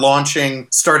thing we're launching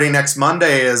starting next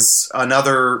Monday is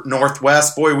another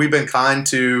Northwest. Boy, we've been kind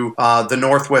to the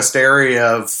Northwest area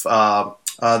of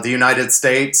the United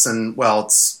States, and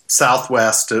it's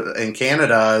Southwest in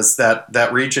Canada is that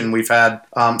region. We've had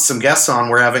some guests on.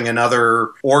 We're having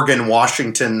another Oregon,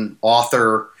 Washington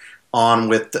author on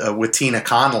with Tina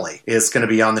Connolly is going to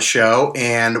be on the show,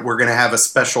 and we're going to have a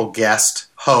special guest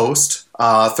host,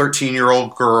 a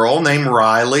 13-year-old girl named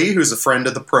Riley, who's a friend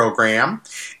of the program,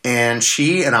 and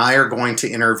she and I are going to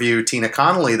interview Tina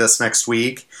Connolly this next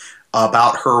week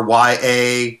about her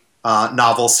YA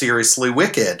novel Seriously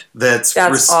Wicked that's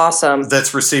awesome.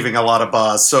 That's receiving a lot of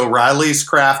buzz. So Riley's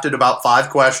crafted about 5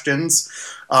 questions.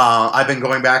 I've been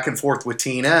going back and forth with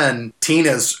Tina, and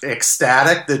Tina's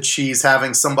ecstatic that she's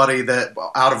having somebody that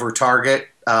out of her target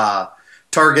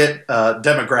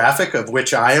demographic, of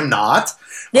which I am not.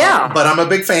 Yeah. But I'm a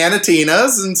big fan of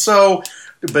Tina's, and so.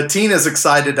 But Tina's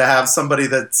excited to have somebody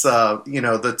that's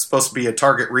that's supposed to be a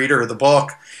target reader of the book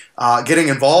getting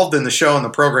involved in the show and the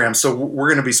program. So we're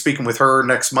going to be speaking with her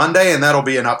next Monday, and that'll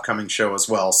be an upcoming show as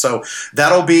well. So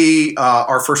that'll be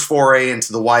our first foray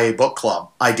into the YA book club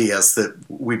ideas that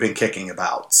we've been kicking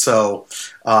about. So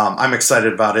I'm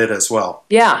excited about it as well.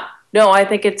 Yeah. No, I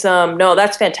think it's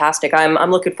that's fantastic.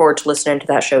 I'm looking forward to listening to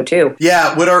that show too.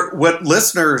 Yeah, our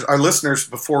listeners,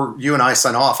 before you and I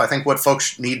sign off, I think what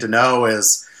folks need to know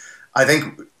is, I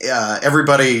think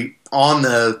everybody on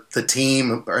the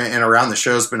team and around the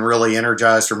show has been really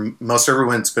energized, or most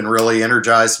everyone's been really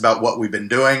energized about what we've been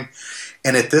doing.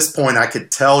 And at this point, I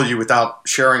could tell you, without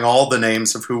sharing all the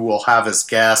names of who we'll have as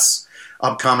guests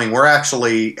upcoming, we're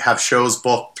actually have shows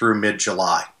booked through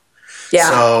mid-July. Yeah.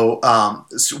 So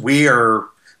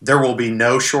there will be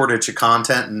no shortage of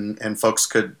content, and folks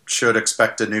should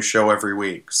expect a new show every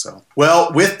week. So, well,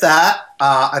 with that,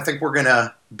 I think we're going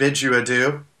to bid you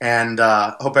adieu, and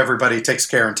hope everybody takes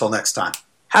care until next time.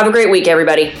 Have a great week,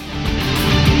 everybody.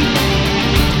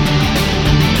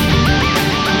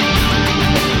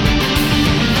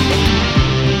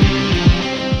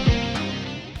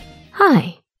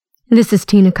 Hi, this is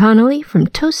Tina Connolly from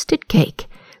Toasted Cake,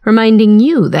 reminding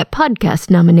you that podcast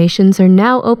nominations are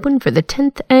now open for the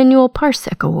 10th Annual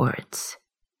Parsec Awards.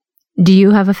 Do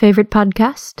you have a favorite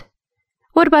podcast?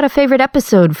 What about a favorite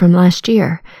episode from last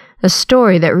year? a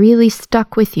story that really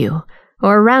stuck with you,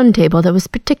 or a roundtable that was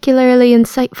particularly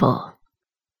insightful?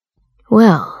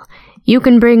 Well, you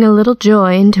can bring a little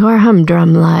joy into our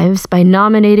humdrum lives by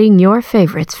nominating your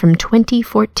favorites from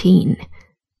 2014.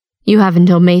 You have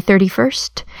until May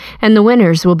 31st, and the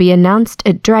winners will be announced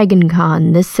at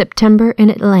DragonCon this September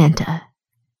in Atlanta.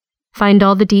 Find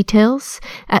all the details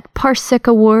at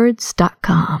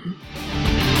parsecawards.com.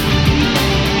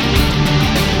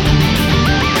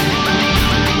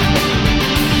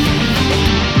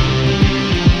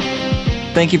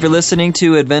 Thank you for listening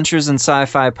to Adventures in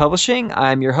Sci-Fi Publishing.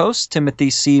 I'm your host, Timothy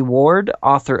C. Ward,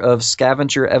 author of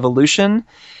Scavenger Evolution.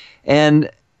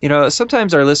 And,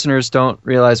 sometimes our listeners don't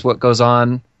realize what goes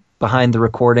on behind the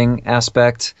recording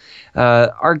aspect.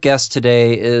 Our guest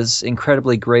today is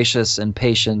incredibly gracious and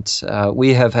patient.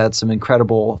 We have had some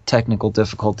incredible technical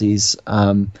difficulties.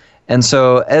 And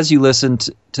so as you listen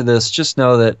to this, just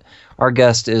know that our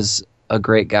guest is a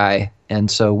great guy,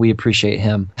 and so we appreciate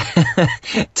him.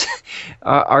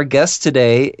 Our guest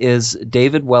today is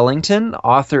David Wellington,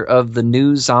 author of the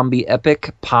new zombie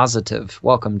epic Positive.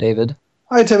 Welcome, David.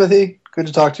 Hi, Timothy. Good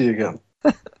to talk to you again.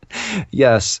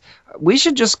 Yes. We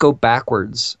should just go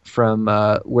backwards from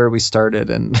where we started,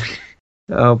 and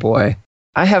oh boy.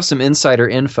 I have some insider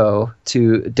info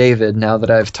to David now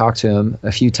that I've talked to him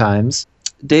a few times.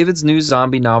 David's new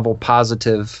zombie novel,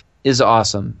 Positive, is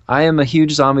awesome. I am a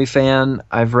huge zombie fan.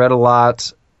 I've read a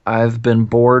lot. I've been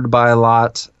bored by a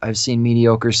lot. I've seen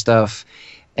mediocre stuff.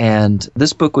 And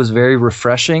this book was very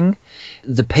refreshing.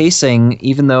 The pacing,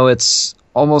 even though it's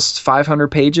almost 500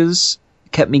 pages,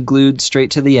 kept me glued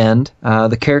straight to the end.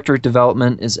 The character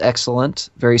development is excellent,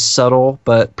 very subtle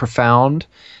but profound.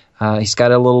 He's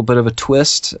got a little bit of a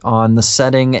twist on the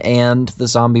setting and the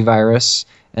zombie virus.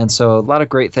 And so a lot of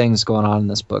great things going on in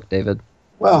this book, David.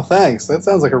 Wow, thanks. That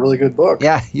sounds like a really good book.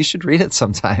 Yeah, you should read it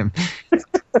sometime.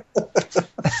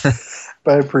 I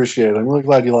appreciate it. I'm really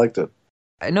glad you liked it.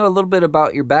 I know a little bit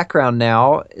about your background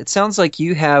now. It sounds like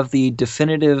you have the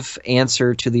definitive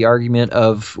answer to the argument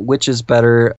of which is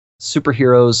better,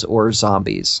 superheroes or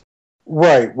zombies.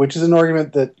 Right, which is an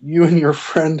argument that you and your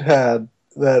friend had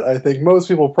that I think most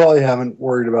people probably haven't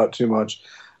worried about too much.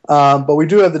 But we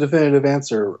do have the definitive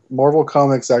answer. Marvel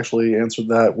Comics actually answered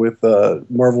that with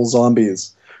Marvel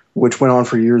Zombies, which went on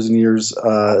for years and years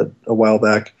a while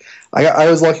back. I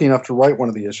was lucky enough to write one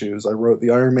of the issues. I wrote the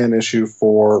Iron Man issue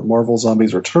for Marvel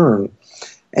Zombies Return.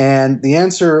 And the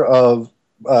answer of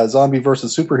zombie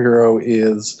versus superhero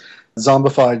is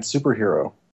zombified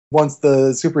superhero. Once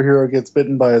the superhero gets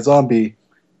bitten by a zombie,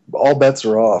 all bets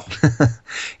are off.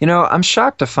 I'm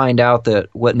shocked to find out that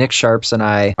what Nick Sharps and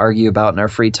I argue about in our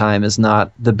free time is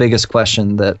not the biggest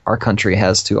question that our country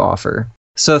has to offer.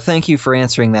 So thank you for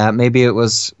answering that. Maybe it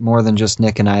was more than just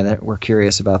Nick and I that were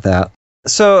curious about that.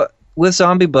 So with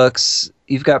zombie books,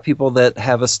 you've got people that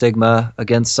have a stigma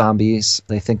against zombies.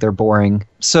 They think they're boring.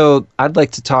 So I'd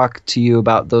like to talk to you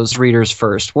about those readers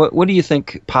first. What do you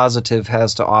think Positive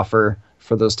has to offer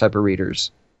for those type of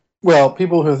readers? Well,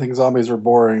 people who think zombies are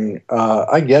boring,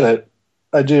 I get it.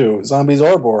 I do. Zombies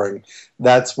are boring.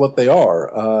 That's what they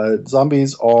are.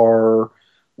 Zombies are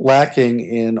lacking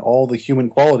in all the human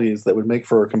qualities that would make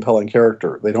for a compelling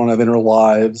character. They don't have inner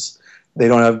lives. They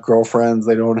don't have girlfriends.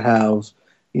 They don't have,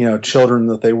 children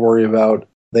that they worry about.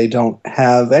 They don't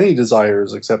have any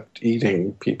desires except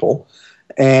eating people.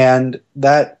 And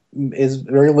that is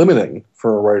very limiting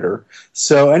for a writer.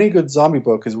 So any good zombie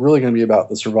book is really going to be about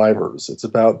the survivors. It's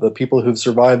about the people who've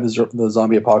survived the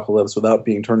zombie apocalypse without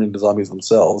being turned into zombies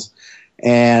themselves,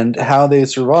 and how they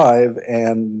survive,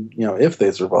 and if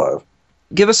they survive.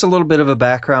 Give us a little bit of a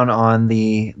background on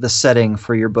the setting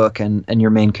for your book and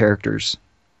your main characters.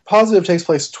 Positive takes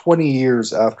place 20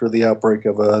 years after the outbreak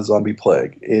of a zombie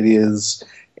plague. It is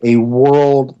a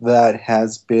world that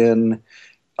has been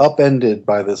upended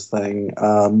by this thing.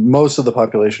 Most of the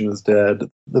population is dead.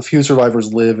 The few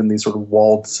survivors live in these sort of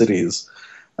walled cities.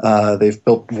 They've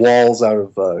built walls out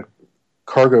of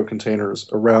cargo containers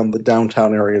around the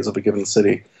downtown areas of a given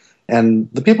city. And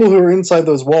the people who are inside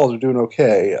those walls are doing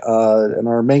okay. And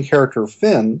our main character,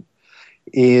 Finn,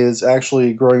 is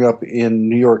actually growing up in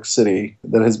New York City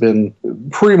that has been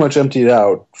pretty much emptied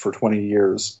out for 20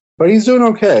 years. But he's doing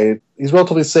okay. He's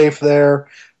relatively safe there.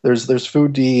 There's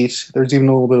food to eat. There's even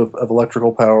a little bit of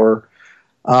electrical power.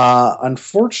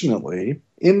 Unfortunately,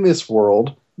 in this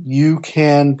world, you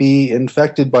can be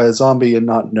infected by a zombie and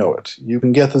not know it. You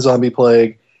can get the zombie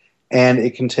plague, and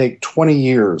it can take 20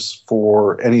 years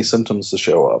for any symptoms to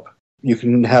show up. You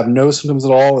can have no symptoms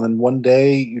at all, and then one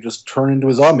day you just turn into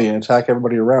a zombie and attack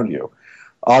everybody around you.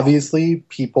 Obviously,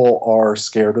 people are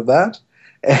scared of that,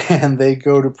 and they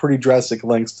go to pretty drastic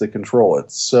lengths to control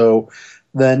it. So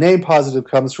the name positive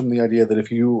comes from the idea that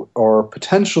if you are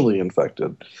potentially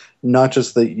infected, not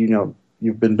just that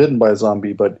you've been bitten by a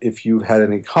zombie, but if you had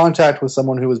any contact with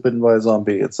someone who was bitten by a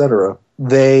zombie, etc.,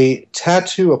 they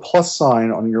tattoo a plus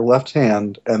sign on your left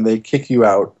hand and they kick you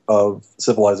out of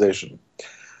civilization.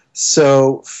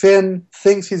 So Finn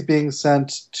thinks he's being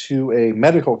sent to a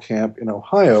medical camp in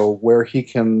Ohio where he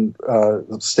can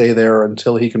stay there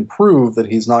until he can prove that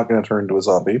he's not going to turn into a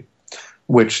zombie,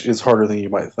 which is harder than you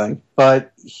might think.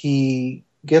 But he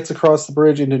gets across the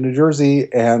bridge into New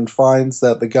Jersey and finds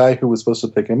that the guy who was supposed to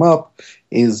pick him up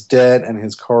is dead and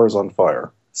his car is on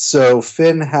fire. So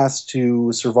Finn has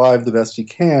to survive the best he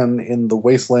can in the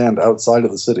wasteland outside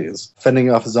of the cities, fending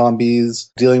off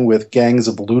zombies, dealing with gangs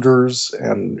of looters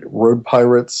and road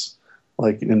pirates,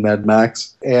 like in Mad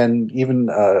Max, and even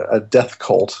a death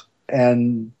cult,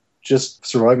 and just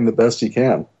surviving the best he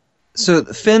can. So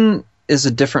Finn is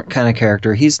a different kind of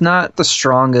character. He's not the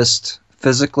strongest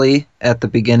physically at the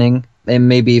beginning, and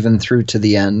maybe even through to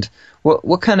the end.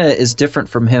 What kind of is different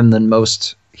from him than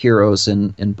most heroes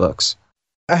in books?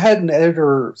 I had an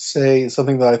editor say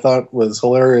something that I thought was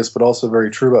hilarious, but also very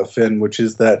true about Finn, which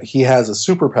is that he has a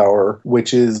superpower,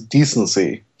 which is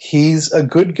decency. He's a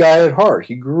good guy at heart.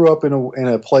 He grew up in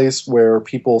a place where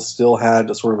people still had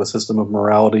a sort of a system of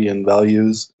morality and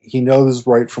values. He knows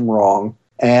right from wrong.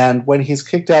 And when he's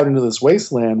kicked out into this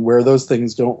wasteland where those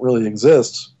things don't really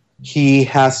exist, he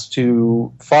has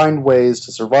to find ways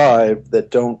to survive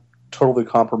that don't totally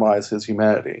compromise his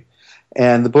humanity.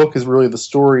 And the book is really the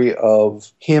story of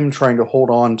him trying to hold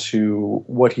on to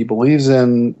what he believes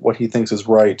in, what he thinks is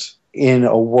right, in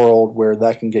a world where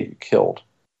that can get you killed.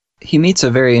 He meets a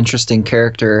very interesting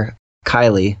character,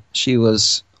 Kylie. She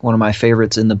was one of my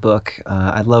favorites in the book.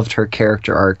 I loved her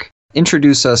character arc.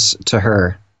 Introduce us to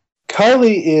her.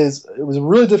 Kylie it was a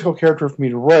really difficult character for me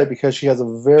to write because she has a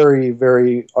very,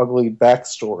 very ugly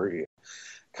backstory.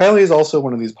 Kylie is also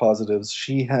one of these positives.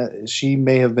 She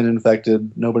may have been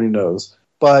infected, nobody knows.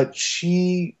 But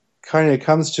she kind of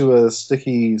comes to a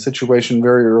sticky situation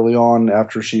very early on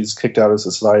after she's kicked out of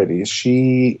society.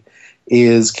 She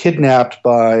is kidnapped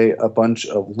by a bunch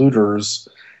of looters,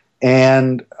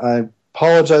 and I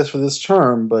apologize for this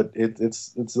term, but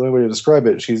it's the only way to describe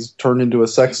it. She's turned into a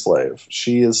sex slave.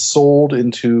 She is sold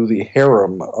into the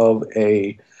harem of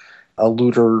a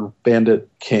looter, bandit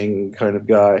king kind of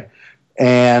guy,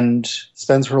 and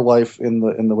spends her life in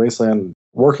the wasteland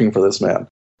working for this man.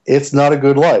 It's not a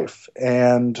good life,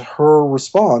 and her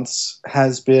response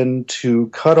has been to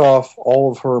cut off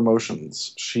all of her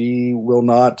emotions. She will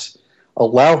not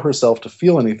allow herself to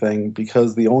feel anything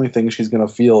because the only thing she's going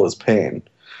to feel is pain.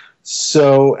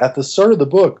 So at the start of the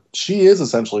book, she is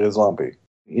essentially a zombie.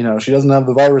 She doesn't have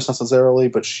the virus necessarily,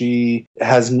 but she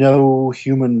has no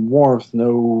human warmth,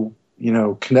 no,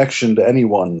 connection to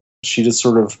anyone. She just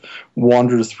sort of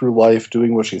wanders through life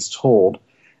doing what she's told.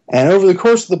 And over the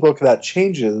course of the book, that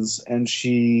changes, and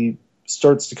she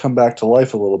starts to come back to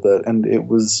life a little bit. And it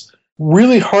was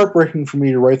really heartbreaking for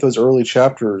me to write those early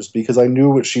chapters because I knew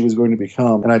what she was going to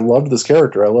become. And I loved this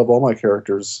character. I love all my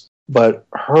characters. But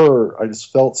her, I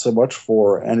just felt so much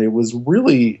for, and it was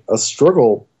really a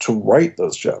struggle to write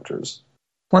those chapters.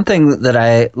 One thing that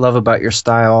I love about your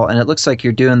style, and it looks like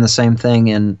you're doing the same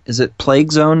thing is it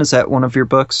Plague Zone? Is that one of your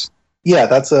books? Yeah,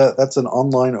 that's an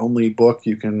online-only book.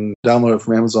 You can download it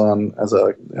from Amazon as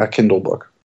a Kindle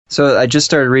book. So I just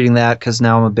started reading that because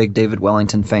now I'm a big David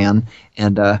Wellington fan,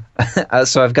 and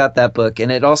so I've got that book.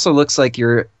 And it also looks like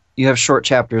you have short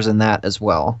chapters in that as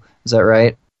well. Is that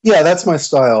right? Yeah, that's my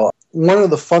style. One of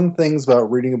the fun things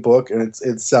about reading a book, and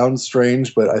it sounds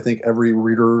strange, but I think every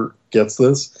reader gets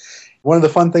this. One of the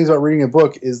fun things about reading a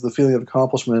book is the feeling of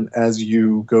accomplishment as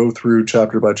you go through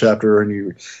chapter by chapter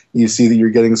and you see that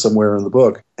you're getting somewhere in the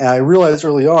book. And I realized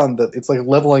early on that it's like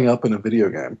leveling up in a video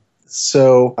game.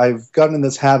 So I've gotten in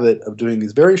this habit of doing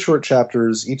these very short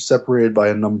chapters, each separated by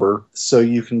a number, so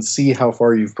you can see how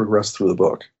far you've progressed through the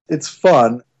book. It's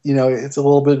fun. It's a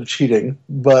little bit of cheating,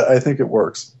 but I think it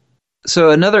works. So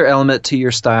another element to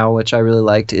your style, which I really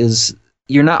liked, is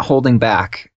you're not holding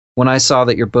back. When I saw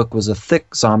that your book was a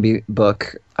thick zombie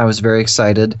book, I was very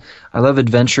excited. I love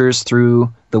adventures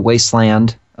through the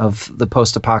wasteland of the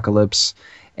post-apocalypse,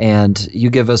 and you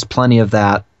give us plenty of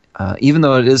that, even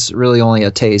though it is really only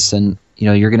a taste, and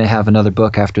you're going to have another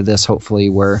book after this, hopefully,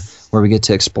 where we get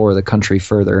to explore the country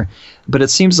further. But it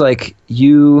seems like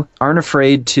you aren't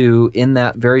afraid to, in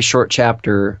that very short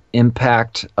chapter,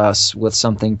 impact us with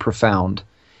something profound.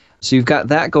 So you've got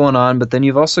that going on, but then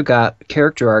you've also got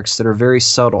character arcs that are very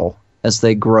subtle as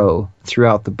they grow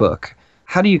throughout the book.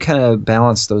 How do you kind of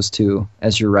balance those two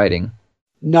as you're writing?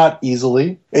 Not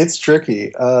easily. It's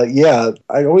tricky. Yeah,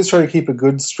 I always try to keep a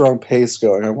good, strong pace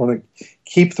going. I want to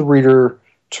keep the reader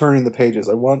turning the pages.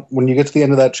 When you get to the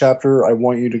end of that chapter, I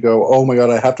want you to go, oh my god,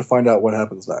 I have to find out what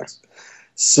happens next.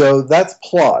 So that's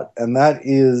plot, and that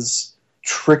is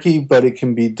tricky, but it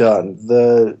can be done.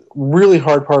 The really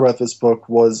hard part about this book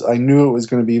was I knew it was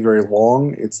going to be very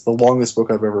long. It's the longest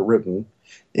book I've ever written.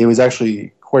 It was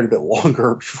actually quite a bit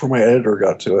longer before my editor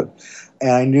got to it.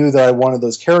 And I knew that I wanted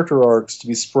those character arcs to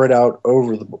be spread out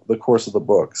over the course of the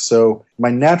book. So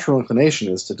my natural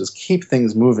inclination is to just keep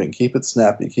things moving, keep it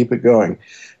snappy, keep it going.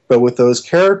 But with those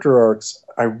character arcs,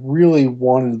 I really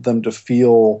wanted them to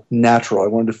feel natural. I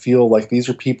wanted to feel like these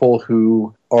are people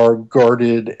who are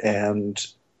guarded and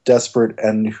desperate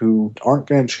and who aren't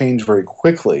going to change very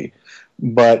quickly.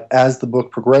 But as the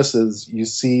book progresses, you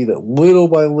see that little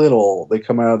by little, they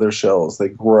come out of their shells, they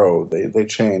grow, they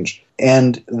change.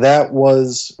 And that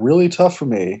was really tough for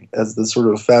me as the sort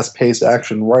of fast-paced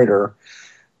action writer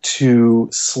to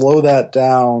slow that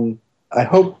down. I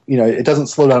hope, it doesn't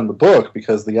slow down in the book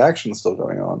because the action is still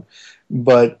going on,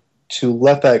 but to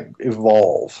let that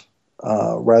evolve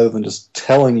rather than just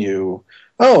telling you,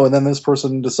 oh, and then this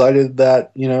person decided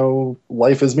that,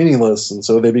 life is meaningless, and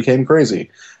so they became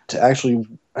crazy. To actually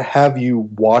have you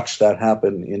watch that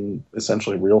happen in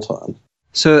essentially real time.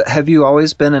 So have you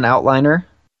always been an outliner?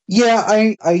 Yeah,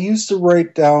 I used to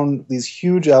write down these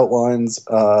huge outlines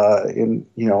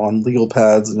on legal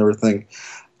pads and everything.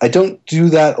 I don't do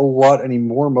that a lot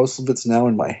anymore. Most of it's now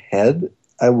in my head.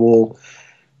 I will,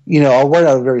 I'll write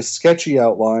out a very sketchy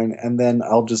outline and then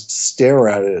I'll just stare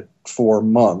at it for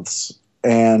months.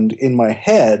 And in my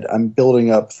head, I'm building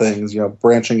up things,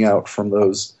 branching out from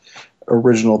those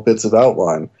original bits of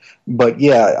outline. But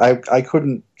yeah, I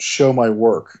couldn't show my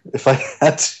work if I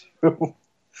had to.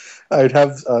 I'd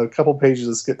have a couple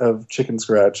pages of chicken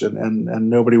scratch and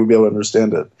nobody would be able to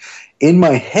understand it. In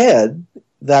my head,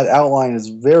 that outline is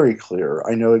very clear.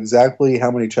 I know exactly how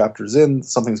many chapters in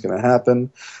something's going to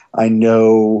happen. I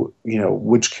know,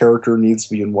 which character needs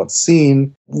to be in what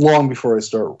scene long before I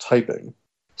start typing.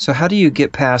 So how do you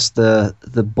get past the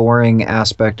boring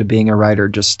aspect of being a writer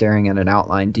just staring at an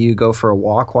outline? Do you go for a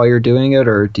walk while you're doing it,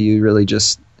 or do you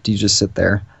just sit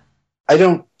there? I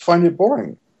don't find it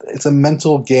boring. It's a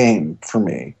mental game for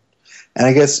me. And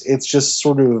I guess it's just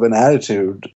sort of an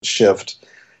attitude shift.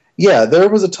 Yeah, there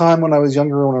was a time when I was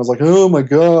younger when I was like, oh my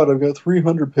god, I've got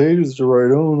 300 pages to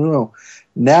write. Oh no.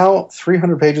 Now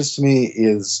 300 pages to me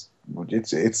it's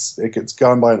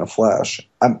gone by in a flash.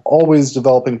 I'm always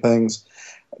developing things.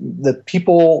 The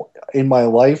people in my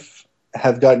life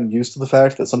have gotten used to the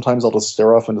fact that sometimes I'll just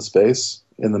stare off into space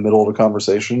in the middle of a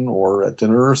conversation or at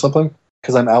dinner or something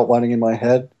because I'm outlining in my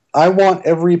head. I want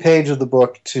every page of the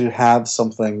book to have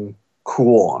something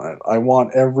cool on it. I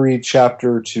want every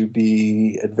chapter to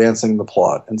be advancing the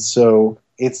plot. And so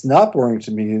it's not boring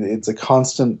to me. It's a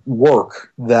constant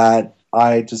work that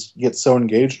I just get so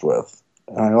engaged with.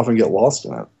 And I often get lost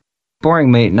in it.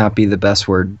 Boring may not be the best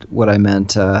word. What I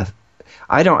meant,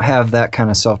 I don't have that kind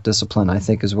of self-discipline, I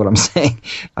think is what I'm saying.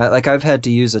 I've had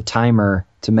to use a timer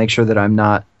to make sure that I'm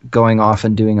not going off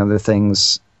and doing other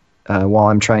things while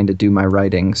I'm trying to do my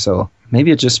writing. So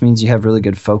maybe it just means you have really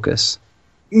good focus.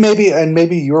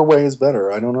 Maybe your way is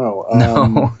better. I don't know.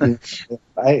 No.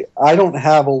 I don't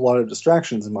have a lot of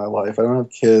distractions in my life. I don't have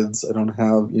kids. I don't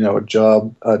have,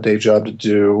 a day job to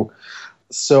do.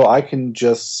 So I can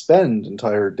just spend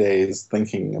entire days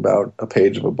thinking about a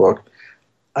page of a book.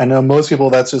 I know most people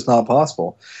that's just not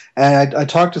possible. And I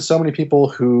talk to so many people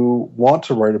who want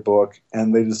to write a book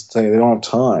and they just say they don't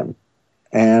have time.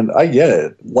 And I get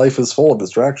it. Life is full of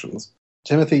distractions.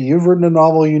 Timothy, you've written a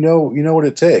novel, you know what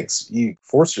it takes. You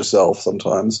force yourself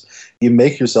sometimes. You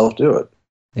make yourself do it.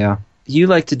 Yeah. You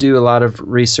like to do a lot of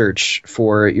research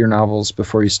for your novels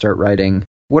before you start writing.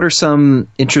 What are some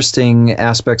interesting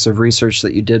aspects of research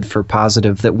that you did for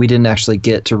Positive that we didn't actually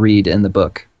get to read in the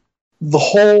book? The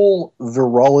whole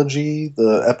virology,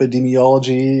 the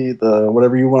epidemiology, the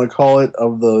whatever you want to call it,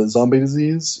 of the zombie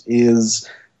disease is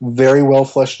very well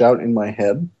fleshed out in my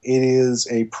head. It is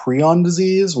a prion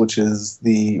disease, which is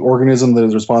the organism that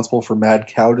is responsible for mad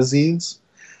cow disease.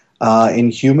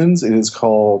 In humans, it is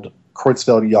called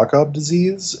Creutzfeldt-Jakob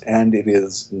disease, and it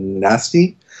is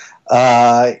nasty.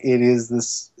 It is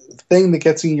this thing that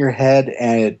gets in your head,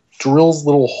 and it drills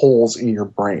little holes in your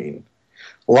brain.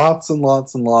 Lots and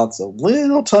lots and lots of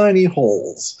little tiny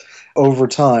holes over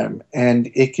time.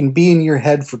 And it can be in your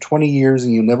head for 20 years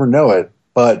and you never know it,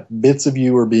 but bits of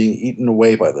you are being eaten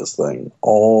away by this thing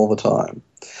all the time.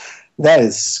 That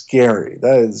is scary.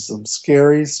 That is some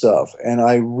scary stuff. And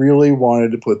I really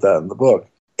wanted to put that in the book.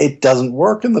 It doesn't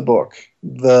work in the book.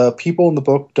 The people in the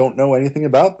book don't know anything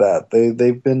about that.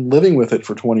 They've been living with it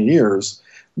for 20 years,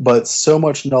 but so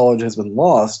much knowledge has been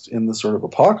lost in the sort of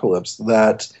apocalypse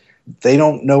that they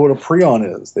don't know what a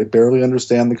prion is. They barely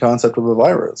understand the concept of a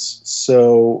virus.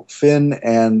 So Finn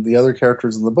and the other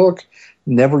characters in the book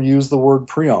never use the word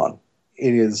prion.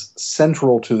 It is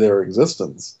central to their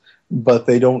existence, but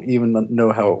they don't even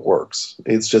know how it works.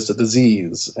 It's just a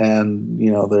disease, and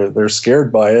they're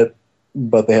scared by it,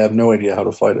 but they have no idea how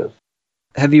to fight it.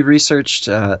 Have you researched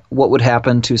what would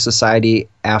happen to society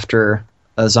after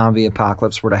a zombie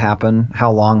apocalypse were to happen?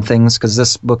 How long things? Because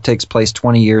this book takes place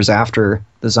 20 years after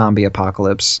the zombie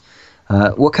apocalypse.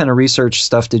 What kind of research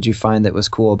stuff did you find that was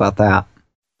cool about that?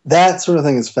 That sort of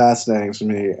thing is fascinating to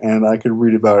me, and I could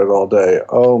read about it all day.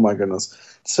 Oh my goodness.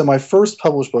 So my first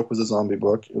published book was a zombie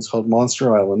book. It was called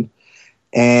Monster Island,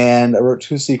 and I wrote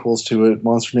 2 sequels to it,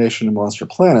 Monster Nation and Monster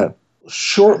Planet.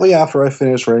 Shortly after I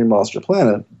finished writing Monster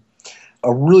Planet,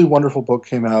 a really wonderful book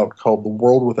came out called The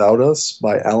World Without Us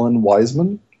by Alan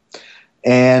Wiseman.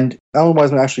 And Alan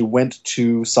Wiseman actually went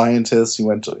to scientists, he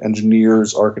went to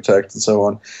engineers, architects, and so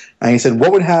on. And he said,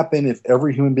 what would happen if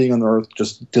every human being on the earth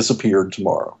just disappeared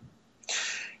tomorrow?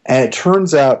 And it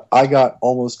turns out I got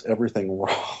almost everything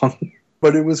wrong.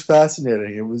 But it was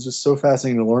fascinating. It was just so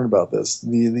fascinating to learn about this.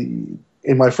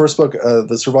 In my first book,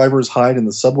 the survivors hide in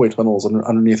the subway tunnels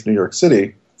underneath New York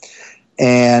City.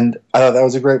 And I thought that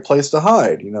was a great place to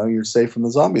hide. You're safe from the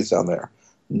zombies down there.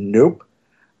 Nope.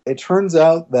 It turns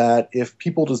out that if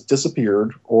people just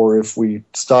disappeared, or if we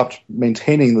stopped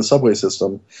maintaining the subway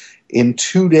system, in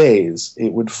 2 days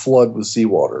it would flood with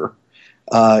seawater.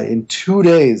 In 2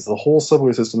 days, the whole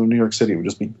subway system of New York City would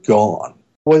just be gone.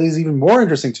 What is even more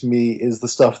interesting to me is the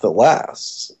stuff that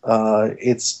lasts.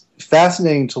 It's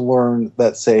fascinating to learn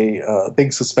that, say, a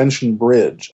big suspension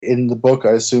bridge, in the book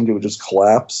I assumed it would just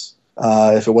collapse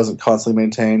if it wasn't constantly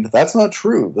maintained. That's not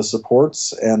true. The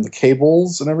supports and the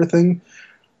cables and everything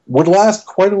would last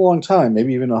quite a long time,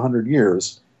 maybe even 100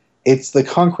 years. It's the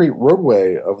concrete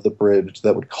roadway of the bridge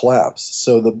that would collapse.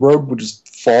 So the road would just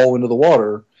fall into the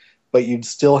water, but you'd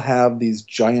still have these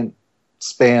giant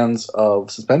spans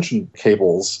of suspension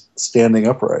cables standing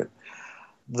upright.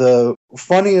 The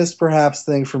funniest, perhaps,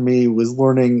 thing for me was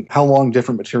learning how long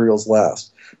different materials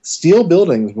last. Steel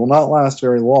buildings will not last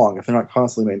very long if they're not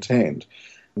constantly maintained,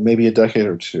 maybe a decade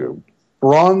or 2.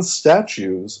 Bronze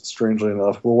statues, strangely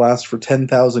enough, will last for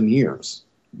 10,000 years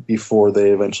before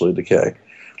they eventually decay.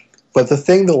 But the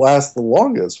thing that lasts the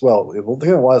longest, the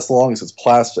thing that lasts the longest is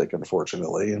plastic,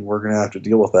 unfortunately, and we're going to have to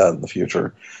deal with that in the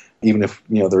future, even if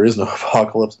there is no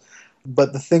apocalypse.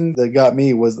 But the thing that got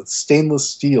me was that stainless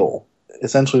steel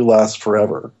essentially lasts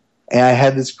forever. And I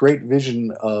had this great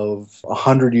vision of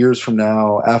 100 years from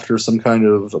now, after some kind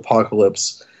of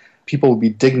apocalypse, people would be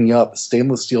digging up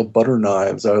stainless steel butter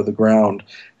knives out of the ground,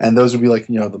 and those would be like,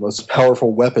 the most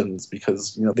powerful weapons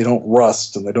because, they don't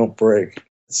rust and they don't break.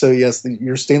 So yes,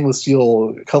 your stainless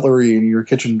steel cutlery in your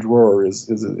kitchen drawer is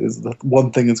the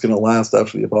one thing that's going to last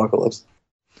after the apocalypse.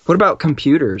 What about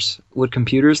computers? Would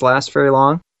computers last very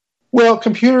long? Well,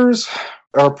 computers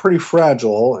are pretty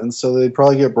fragile, and so they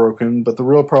probably get broken, but the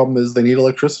real problem is they need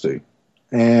electricity,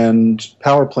 and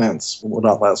power plants will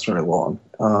not last very long.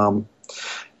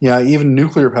 Even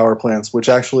nuclear power plants, which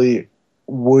actually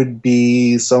would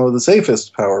be some of the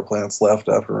safest power plants left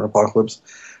after an apocalypse,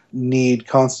 need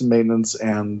constant maintenance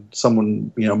and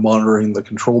someone, monitoring the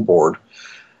control board.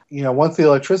 Once the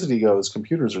electricity goes,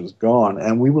 computers are just gone,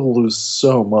 and we will lose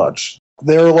so much.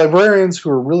 There are librarians who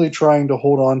are really trying to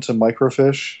hold on to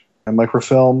microfiche and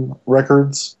microfilm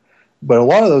records, but a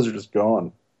lot of those are just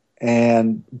gone,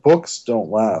 and books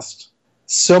don't last.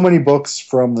 So many books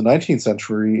from the 19th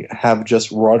century have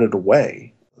just rotted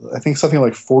away. I think something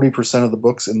like 40% of the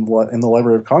books in the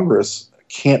Library of Congress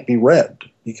can't be read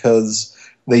because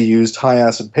they used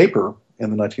high-acid paper in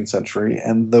the 19th century,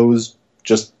 and those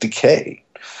just decay.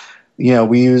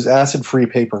 We use acid-free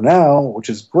paper now, which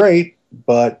is great,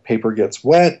 but paper gets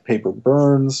wet, paper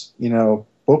burns,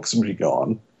 books would be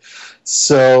gone.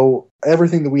 So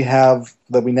everything that we have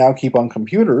that we now keep on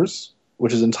computers,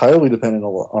 which is entirely dependent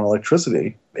on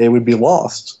electricity, it would be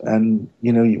lost. And,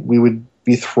 we would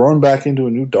be thrown back into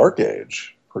a new dark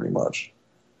age, pretty much.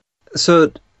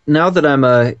 So now that I'm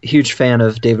a huge fan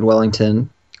of David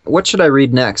Wellington, what should I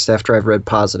read next after I've read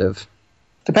Positive?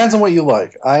 Depends on what you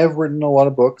like. I have written a lot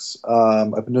of books.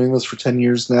 I've been doing this for 10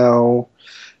 years now.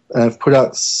 And I've put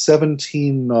out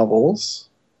 17 novels.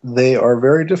 They are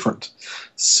very different.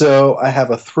 So I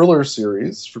have a thriller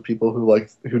series for people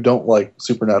who don't like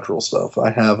supernatural stuff.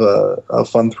 I have a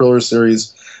fun thriller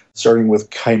series starting with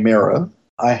Chimera.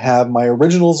 I have my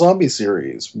original zombie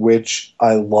series, which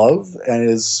I love and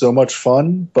is so much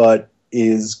fun, but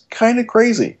is kind of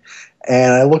crazy.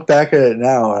 And I look back at it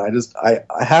now, and I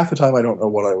half the time I don't know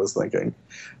what I was thinking.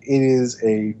 It is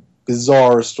a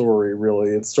bizarre story, really.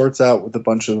 It starts out with a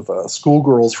bunch of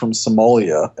schoolgirls from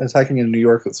Somalia attacking a New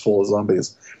York that's full of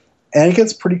zombies. And it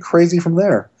gets pretty crazy from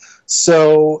there.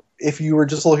 So if you were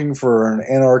just looking for an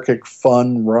anarchic,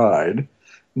 fun ride,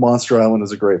 Monster Island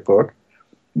is a great book.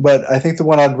 But I think the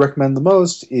one I'd recommend the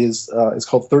most is it's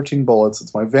called 13 Bullets.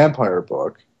 It's my vampire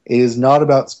book. It is not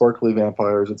about sparkly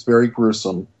vampires. It's very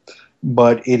gruesome.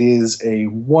 But it is a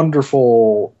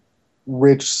wonderful,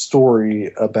 rich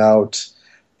story about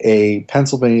a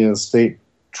Pennsylvania state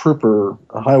trooper,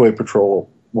 a highway patrol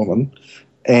woman,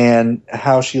 and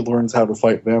how she learns how to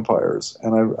fight vampires.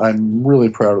 And I'm really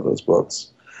proud of those books.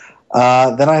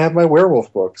 Then I have my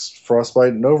werewolf books,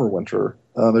 Frostbite and Overwinter.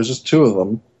 There's just 2 of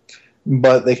them,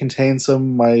 but they contain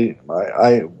some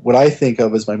of what I think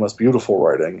of as my most beautiful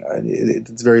writing.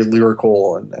 It's very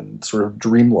lyrical and sort of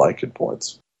dreamlike at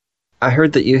points. I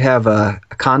heard that you have a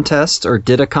contest, or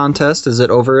did a contest. Is it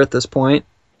over at this point?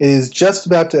 It is just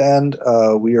about to end.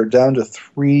 We are down to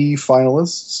 3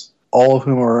 finalists, all of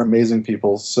whom are amazing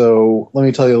people. So let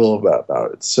me tell you a little bit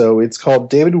about it. So it's called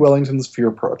David Wellington's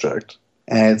Fear Project,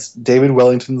 and it's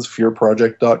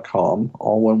davidwellingtonsfearproject.com,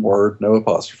 all one word, no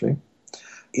apostrophe.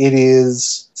 It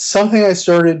is something I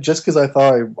started just because I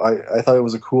thought it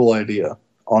was a cool idea.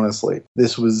 Honestly,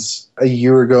 this was a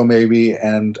year ago maybe,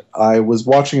 and I was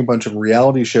watching a bunch of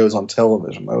reality shows on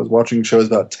television. I was watching shows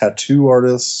about tattoo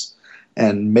artists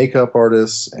and makeup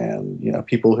artists and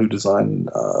people who design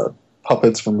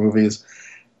puppets for movies.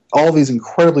 All these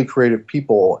incredibly creative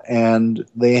people, and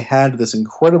they had this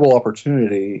incredible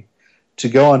opportunity to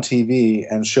go on TV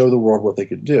and show the world what they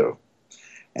could do.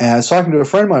 And I was talking to a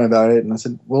friend of mine about it, and I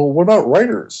said, well, what about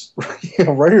writers?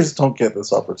 Writers don't get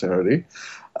this opportunity.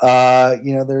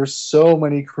 There's so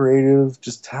many creative,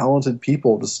 just talented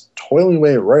people just toiling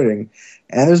away at writing,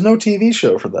 and there's no TV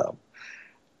show for them.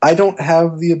 I don't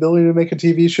have the ability to make a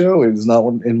TV show. It is not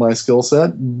in my skill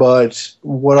set, but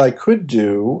what I could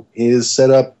do is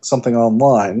set up something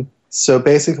online. So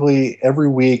basically, every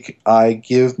week I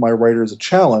give my writers a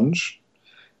challenge.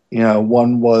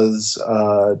 One was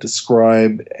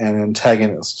describe an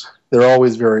antagonist. They're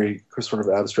always very sort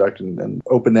of abstract and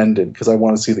open-ended because I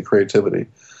want to see the creativity.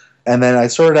 And then I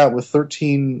started out with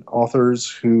 13 authors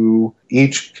who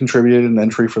each contributed an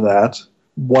entry for that.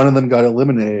 One of them got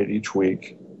eliminated each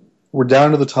week. We're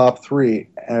down to the top 3,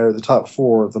 or the top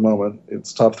 4 at the moment.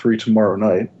 It's top 3 tomorrow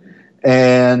night.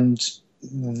 And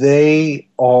they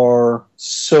are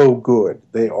so good.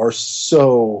 They are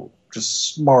so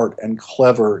just smart and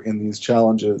clever in these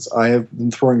challenges. I have been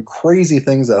throwing crazy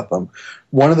things at them.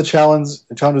 One of the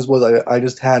challenges was I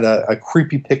just had a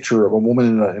creepy picture of a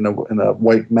woman in a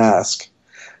white mask,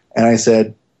 and I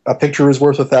said, "A picture is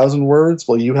worth 1,000 words.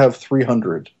 Well, you have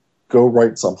 300. Go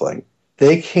write something."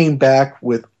 They came back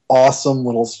with awesome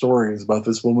little stories about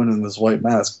this woman in this white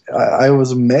mask. I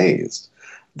was amazed.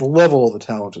 The level of the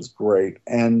talent is great,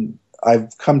 and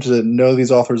I've come to know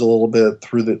these authors a little bit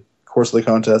through the course of the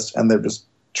contest, and they're just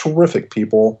terrific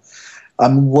people.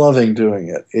 I'm loving doing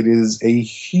it. It is a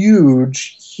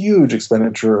huge, huge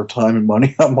expenditure of time and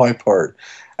money on my part.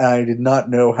 I did not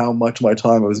know how much my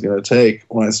time it was going to take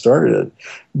when I started it,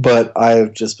 but I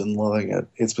have just been loving it.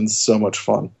 It's been so much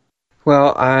fun.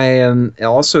 Well, I am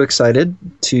also excited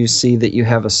to see that you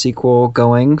have a sequel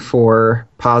going for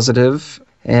Positive,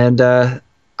 and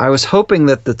I was hoping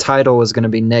that the title was going to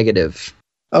be Negative.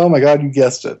 Oh my God, you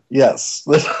guessed it. Yes.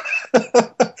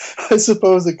 I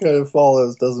suppose it kind of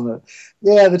follows, doesn't it?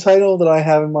 Yeah, the title that I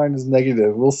have in mind is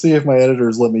Negative. We'll see if my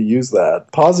editors let me use that.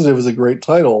 Positive is a great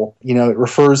title. It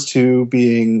refers to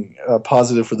being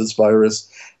positive for this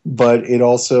virus, but it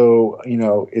also,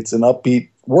 it's an upbeat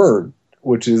word,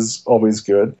 which is always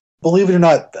good. Believe it or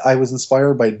not, I was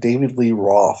inspired by David Lee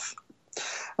Roth.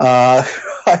 I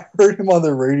heard him on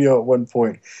the radio at one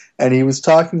point, and he was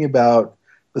talking about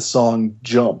the song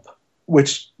Jump,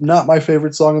 which not my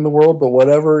favorite song in the world, but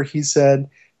whatever. He said,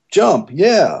 Jump,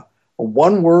 yeah, a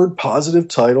one-word positive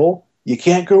title, you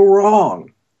can't go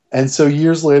wrong. And so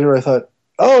years later I thought,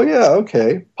 oh yeah,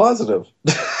 okay, positive.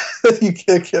 You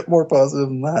can't get more positive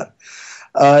than that.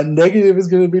 Negative is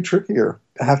going to be trickier.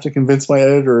 I have to convince my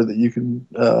editor that you can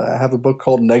have a book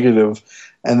called Negative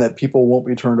and that people won't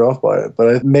be turned off by it.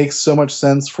 But it makes so much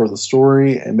sense for the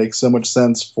story. It makes so much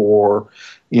sense for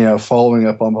following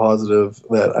up on Positive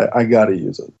that I got to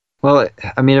use it. Well,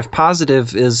 I mean, if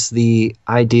Positive is the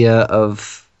idea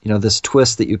of this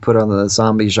twist that you put on the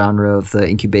zombie genre of the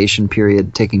incubation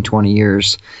period taking 20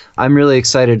 years. I'm really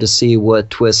excited to see what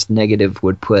twist Negative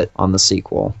would put on the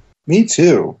sequel. Me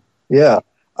too. Yeah.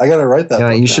 I got to write that. Yeah,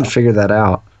 book you now. should figure that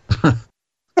out.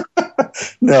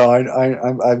 No,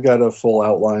 I've got a full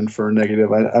outline for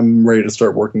Negative. I'm ready to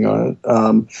start working on it.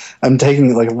 I'm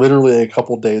taking literally a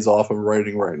couple days off of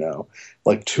writing right now,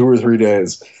 2 or 3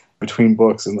 days between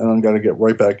books, and then I'm got to get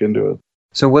right back into it.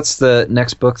 So what's the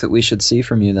next book that we should see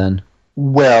from you then?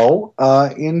 Well,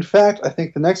 in fact, I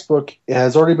think the next book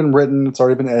has already been written. It's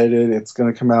already been edited. It's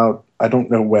going to come out, I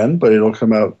don't know when, but it'll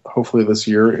come out hopefully this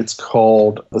year. It's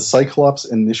called The Cyclops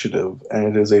Initiative, and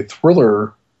it is a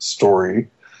thriller story.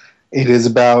 It is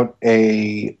about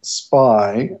a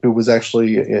spy who was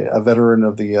actually a veteran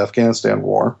of the Afghanistan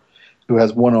war who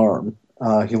has one arm.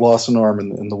 He lost an arm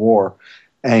in the war.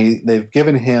 And they've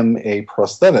given him a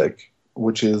prosthetic,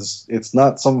 which it's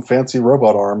not some fancy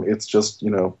robot arm. It's just,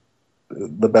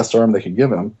 the best arm they could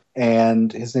give him.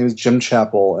 And his name is Jim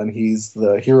Chappell, and he's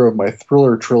the hero of my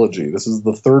thriller trilogy. This is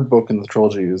the third book in the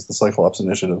trilogy, is the Cyclops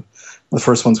Initiative. The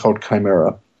first one's called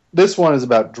Chimera. This one is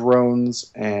about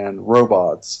drones and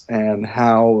robots and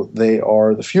how they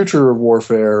are the future of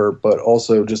warfare, but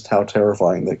also just how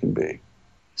terrifying they can be.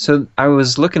 So I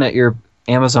was looking at your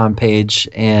Amazon page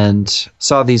and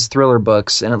saw these thriller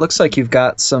books, and it looks like you've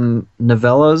got some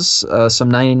novellas, some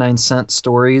 99-cent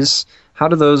stories. How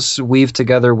do those weave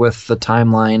together with the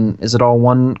timeline? Is it all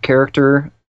one character?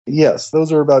 Yes,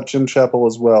 those are about Jim Chappell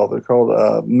as well. They're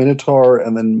called Minotaur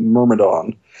and then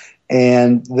Myrmidon.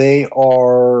 And they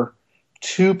are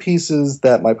 2 pieces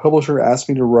that my publisher asked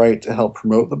me to write to help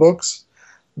promote the books.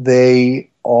 They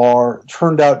are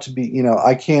turned out to be,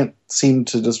 I can't seem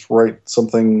to just write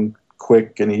something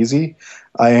quick and easy.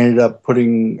 I ended up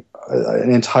putting an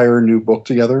entire new book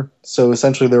together. So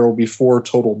essentially there will be 4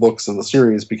 total books in the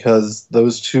series because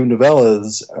those 2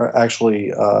 novellas are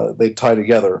actually, they tie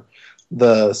together.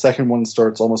 The second one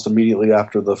starts almost immediately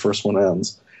after the first one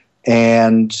ends.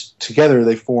 And together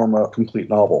they form a complete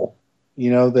novel.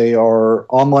 They are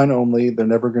online only. They're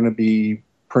never going to be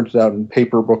printed out in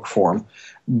paper book form.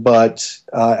 But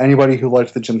anybody who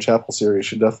liked the Jim Chappell series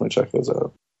should definitely check those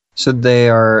out. So they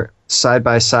are side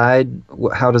by side?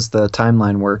 How does the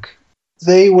timeline work?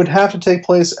 They would have to take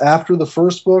place after the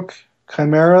first book,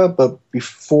 Chimera, but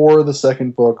before the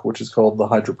second book, which is called The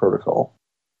Hydra Protocol.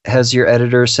 Has your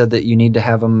editor said that you need to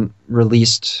have them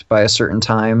released by a certain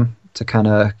time to kind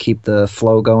of keep the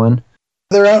flow going?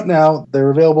 They're out now.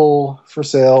 They're available for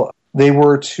sale. They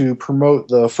were to promote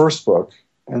the first book,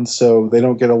 and so they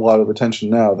don't get a lot of attention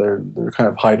now. They're kind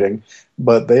of hiding,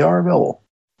 but they are available.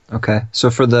 Okay. So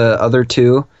for the other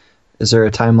 2, is there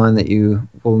a timeline that you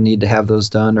will need to have those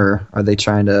done, or are they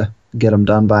trying to get them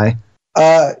done by?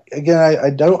 Again, I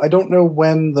don't know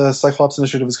when the Cyclops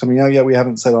Initiative is coming out yet. We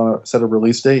haven't set a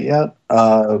release date yet.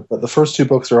 But the first 2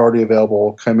 books are already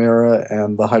available, Chimera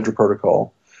and The Hydra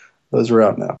Protocol. Those are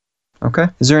out now. Okay.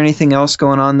 Is there anything else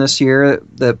going on this year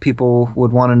that people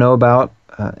would want to know about?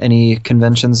 Any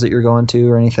conventions that you're going to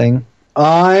or anything?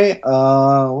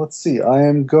 Let's see. I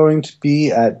am going to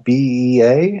be at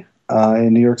BEA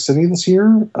in New York City this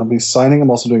year. I'll be signing. I'm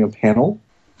also doing a panel.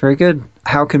 Very good.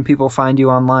 How can people find you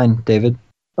online, David?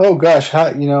 Oh gosh,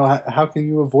 how can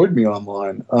you avoid me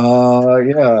online?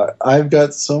 Yeah, I've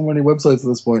got so many websites at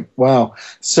this point. Wow.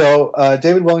 So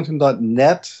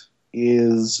davidwellington.net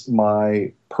is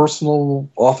my personal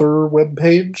author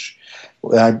webpage.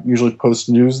 I usually post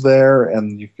news there,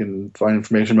 and you can find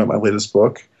information about my latest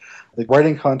book. The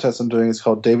writing contest I'm doing is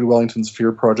called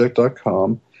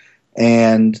davidwellingtonsfearproject.com,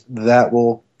 and that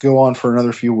will go on for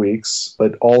another few weeks,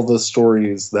 but all the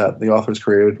stories that the authors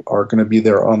created are going to be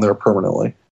there on there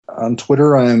permanently. On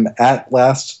Twitter, I am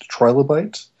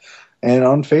 @LastTrilobite, and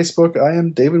on Facebook, I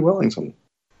am David Wellington.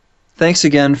 Thanks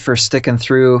again for sticking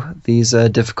through these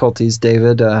difficulties,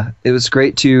 David. It was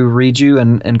great to read you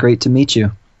and great to meet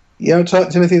you.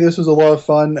 Timothy, this was a lot of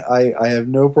fun. I have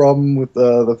no problem with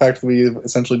the fact that we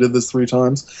essentially did this 3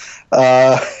 times.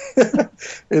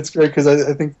 It's great because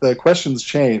I think the questions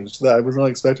changed. I was not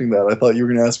expecting that. I thought you were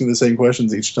going to ask me the same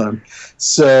questions each time.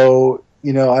 So,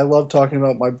 I love talking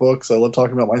about my books. I love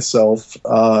talking about myself.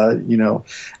 I'm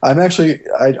actually,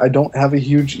 I don't have a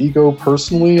huge ego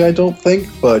personally, I don't think,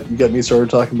 but you get me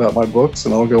started talking about my books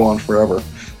and I'll go on forever.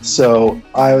 So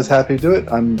I was happy to do it.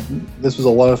 This was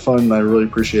a lot of fun, and I really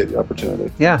appreciate the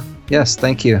opportunity. Yeah. Yes.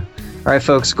 Thank you. All right,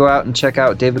 folks, go out and check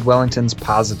out David Wellington's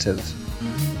Positive.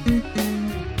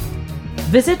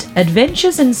 Visit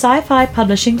Adventures in Sci-Fi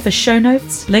Publishing for show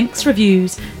notes, links,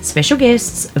 reviews, special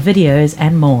guests, videos,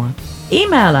 and more.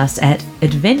 Email us at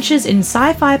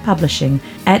adventuresinsci-fi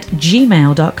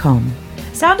publishing@gmail.com.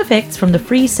 Sound effects from the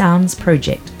Free Sounds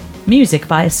Project. Music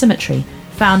by Asymmetry,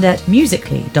 found at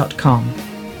musically.com.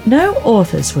 No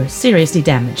authors were seriously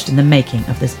damaged in the making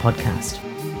of this podcast.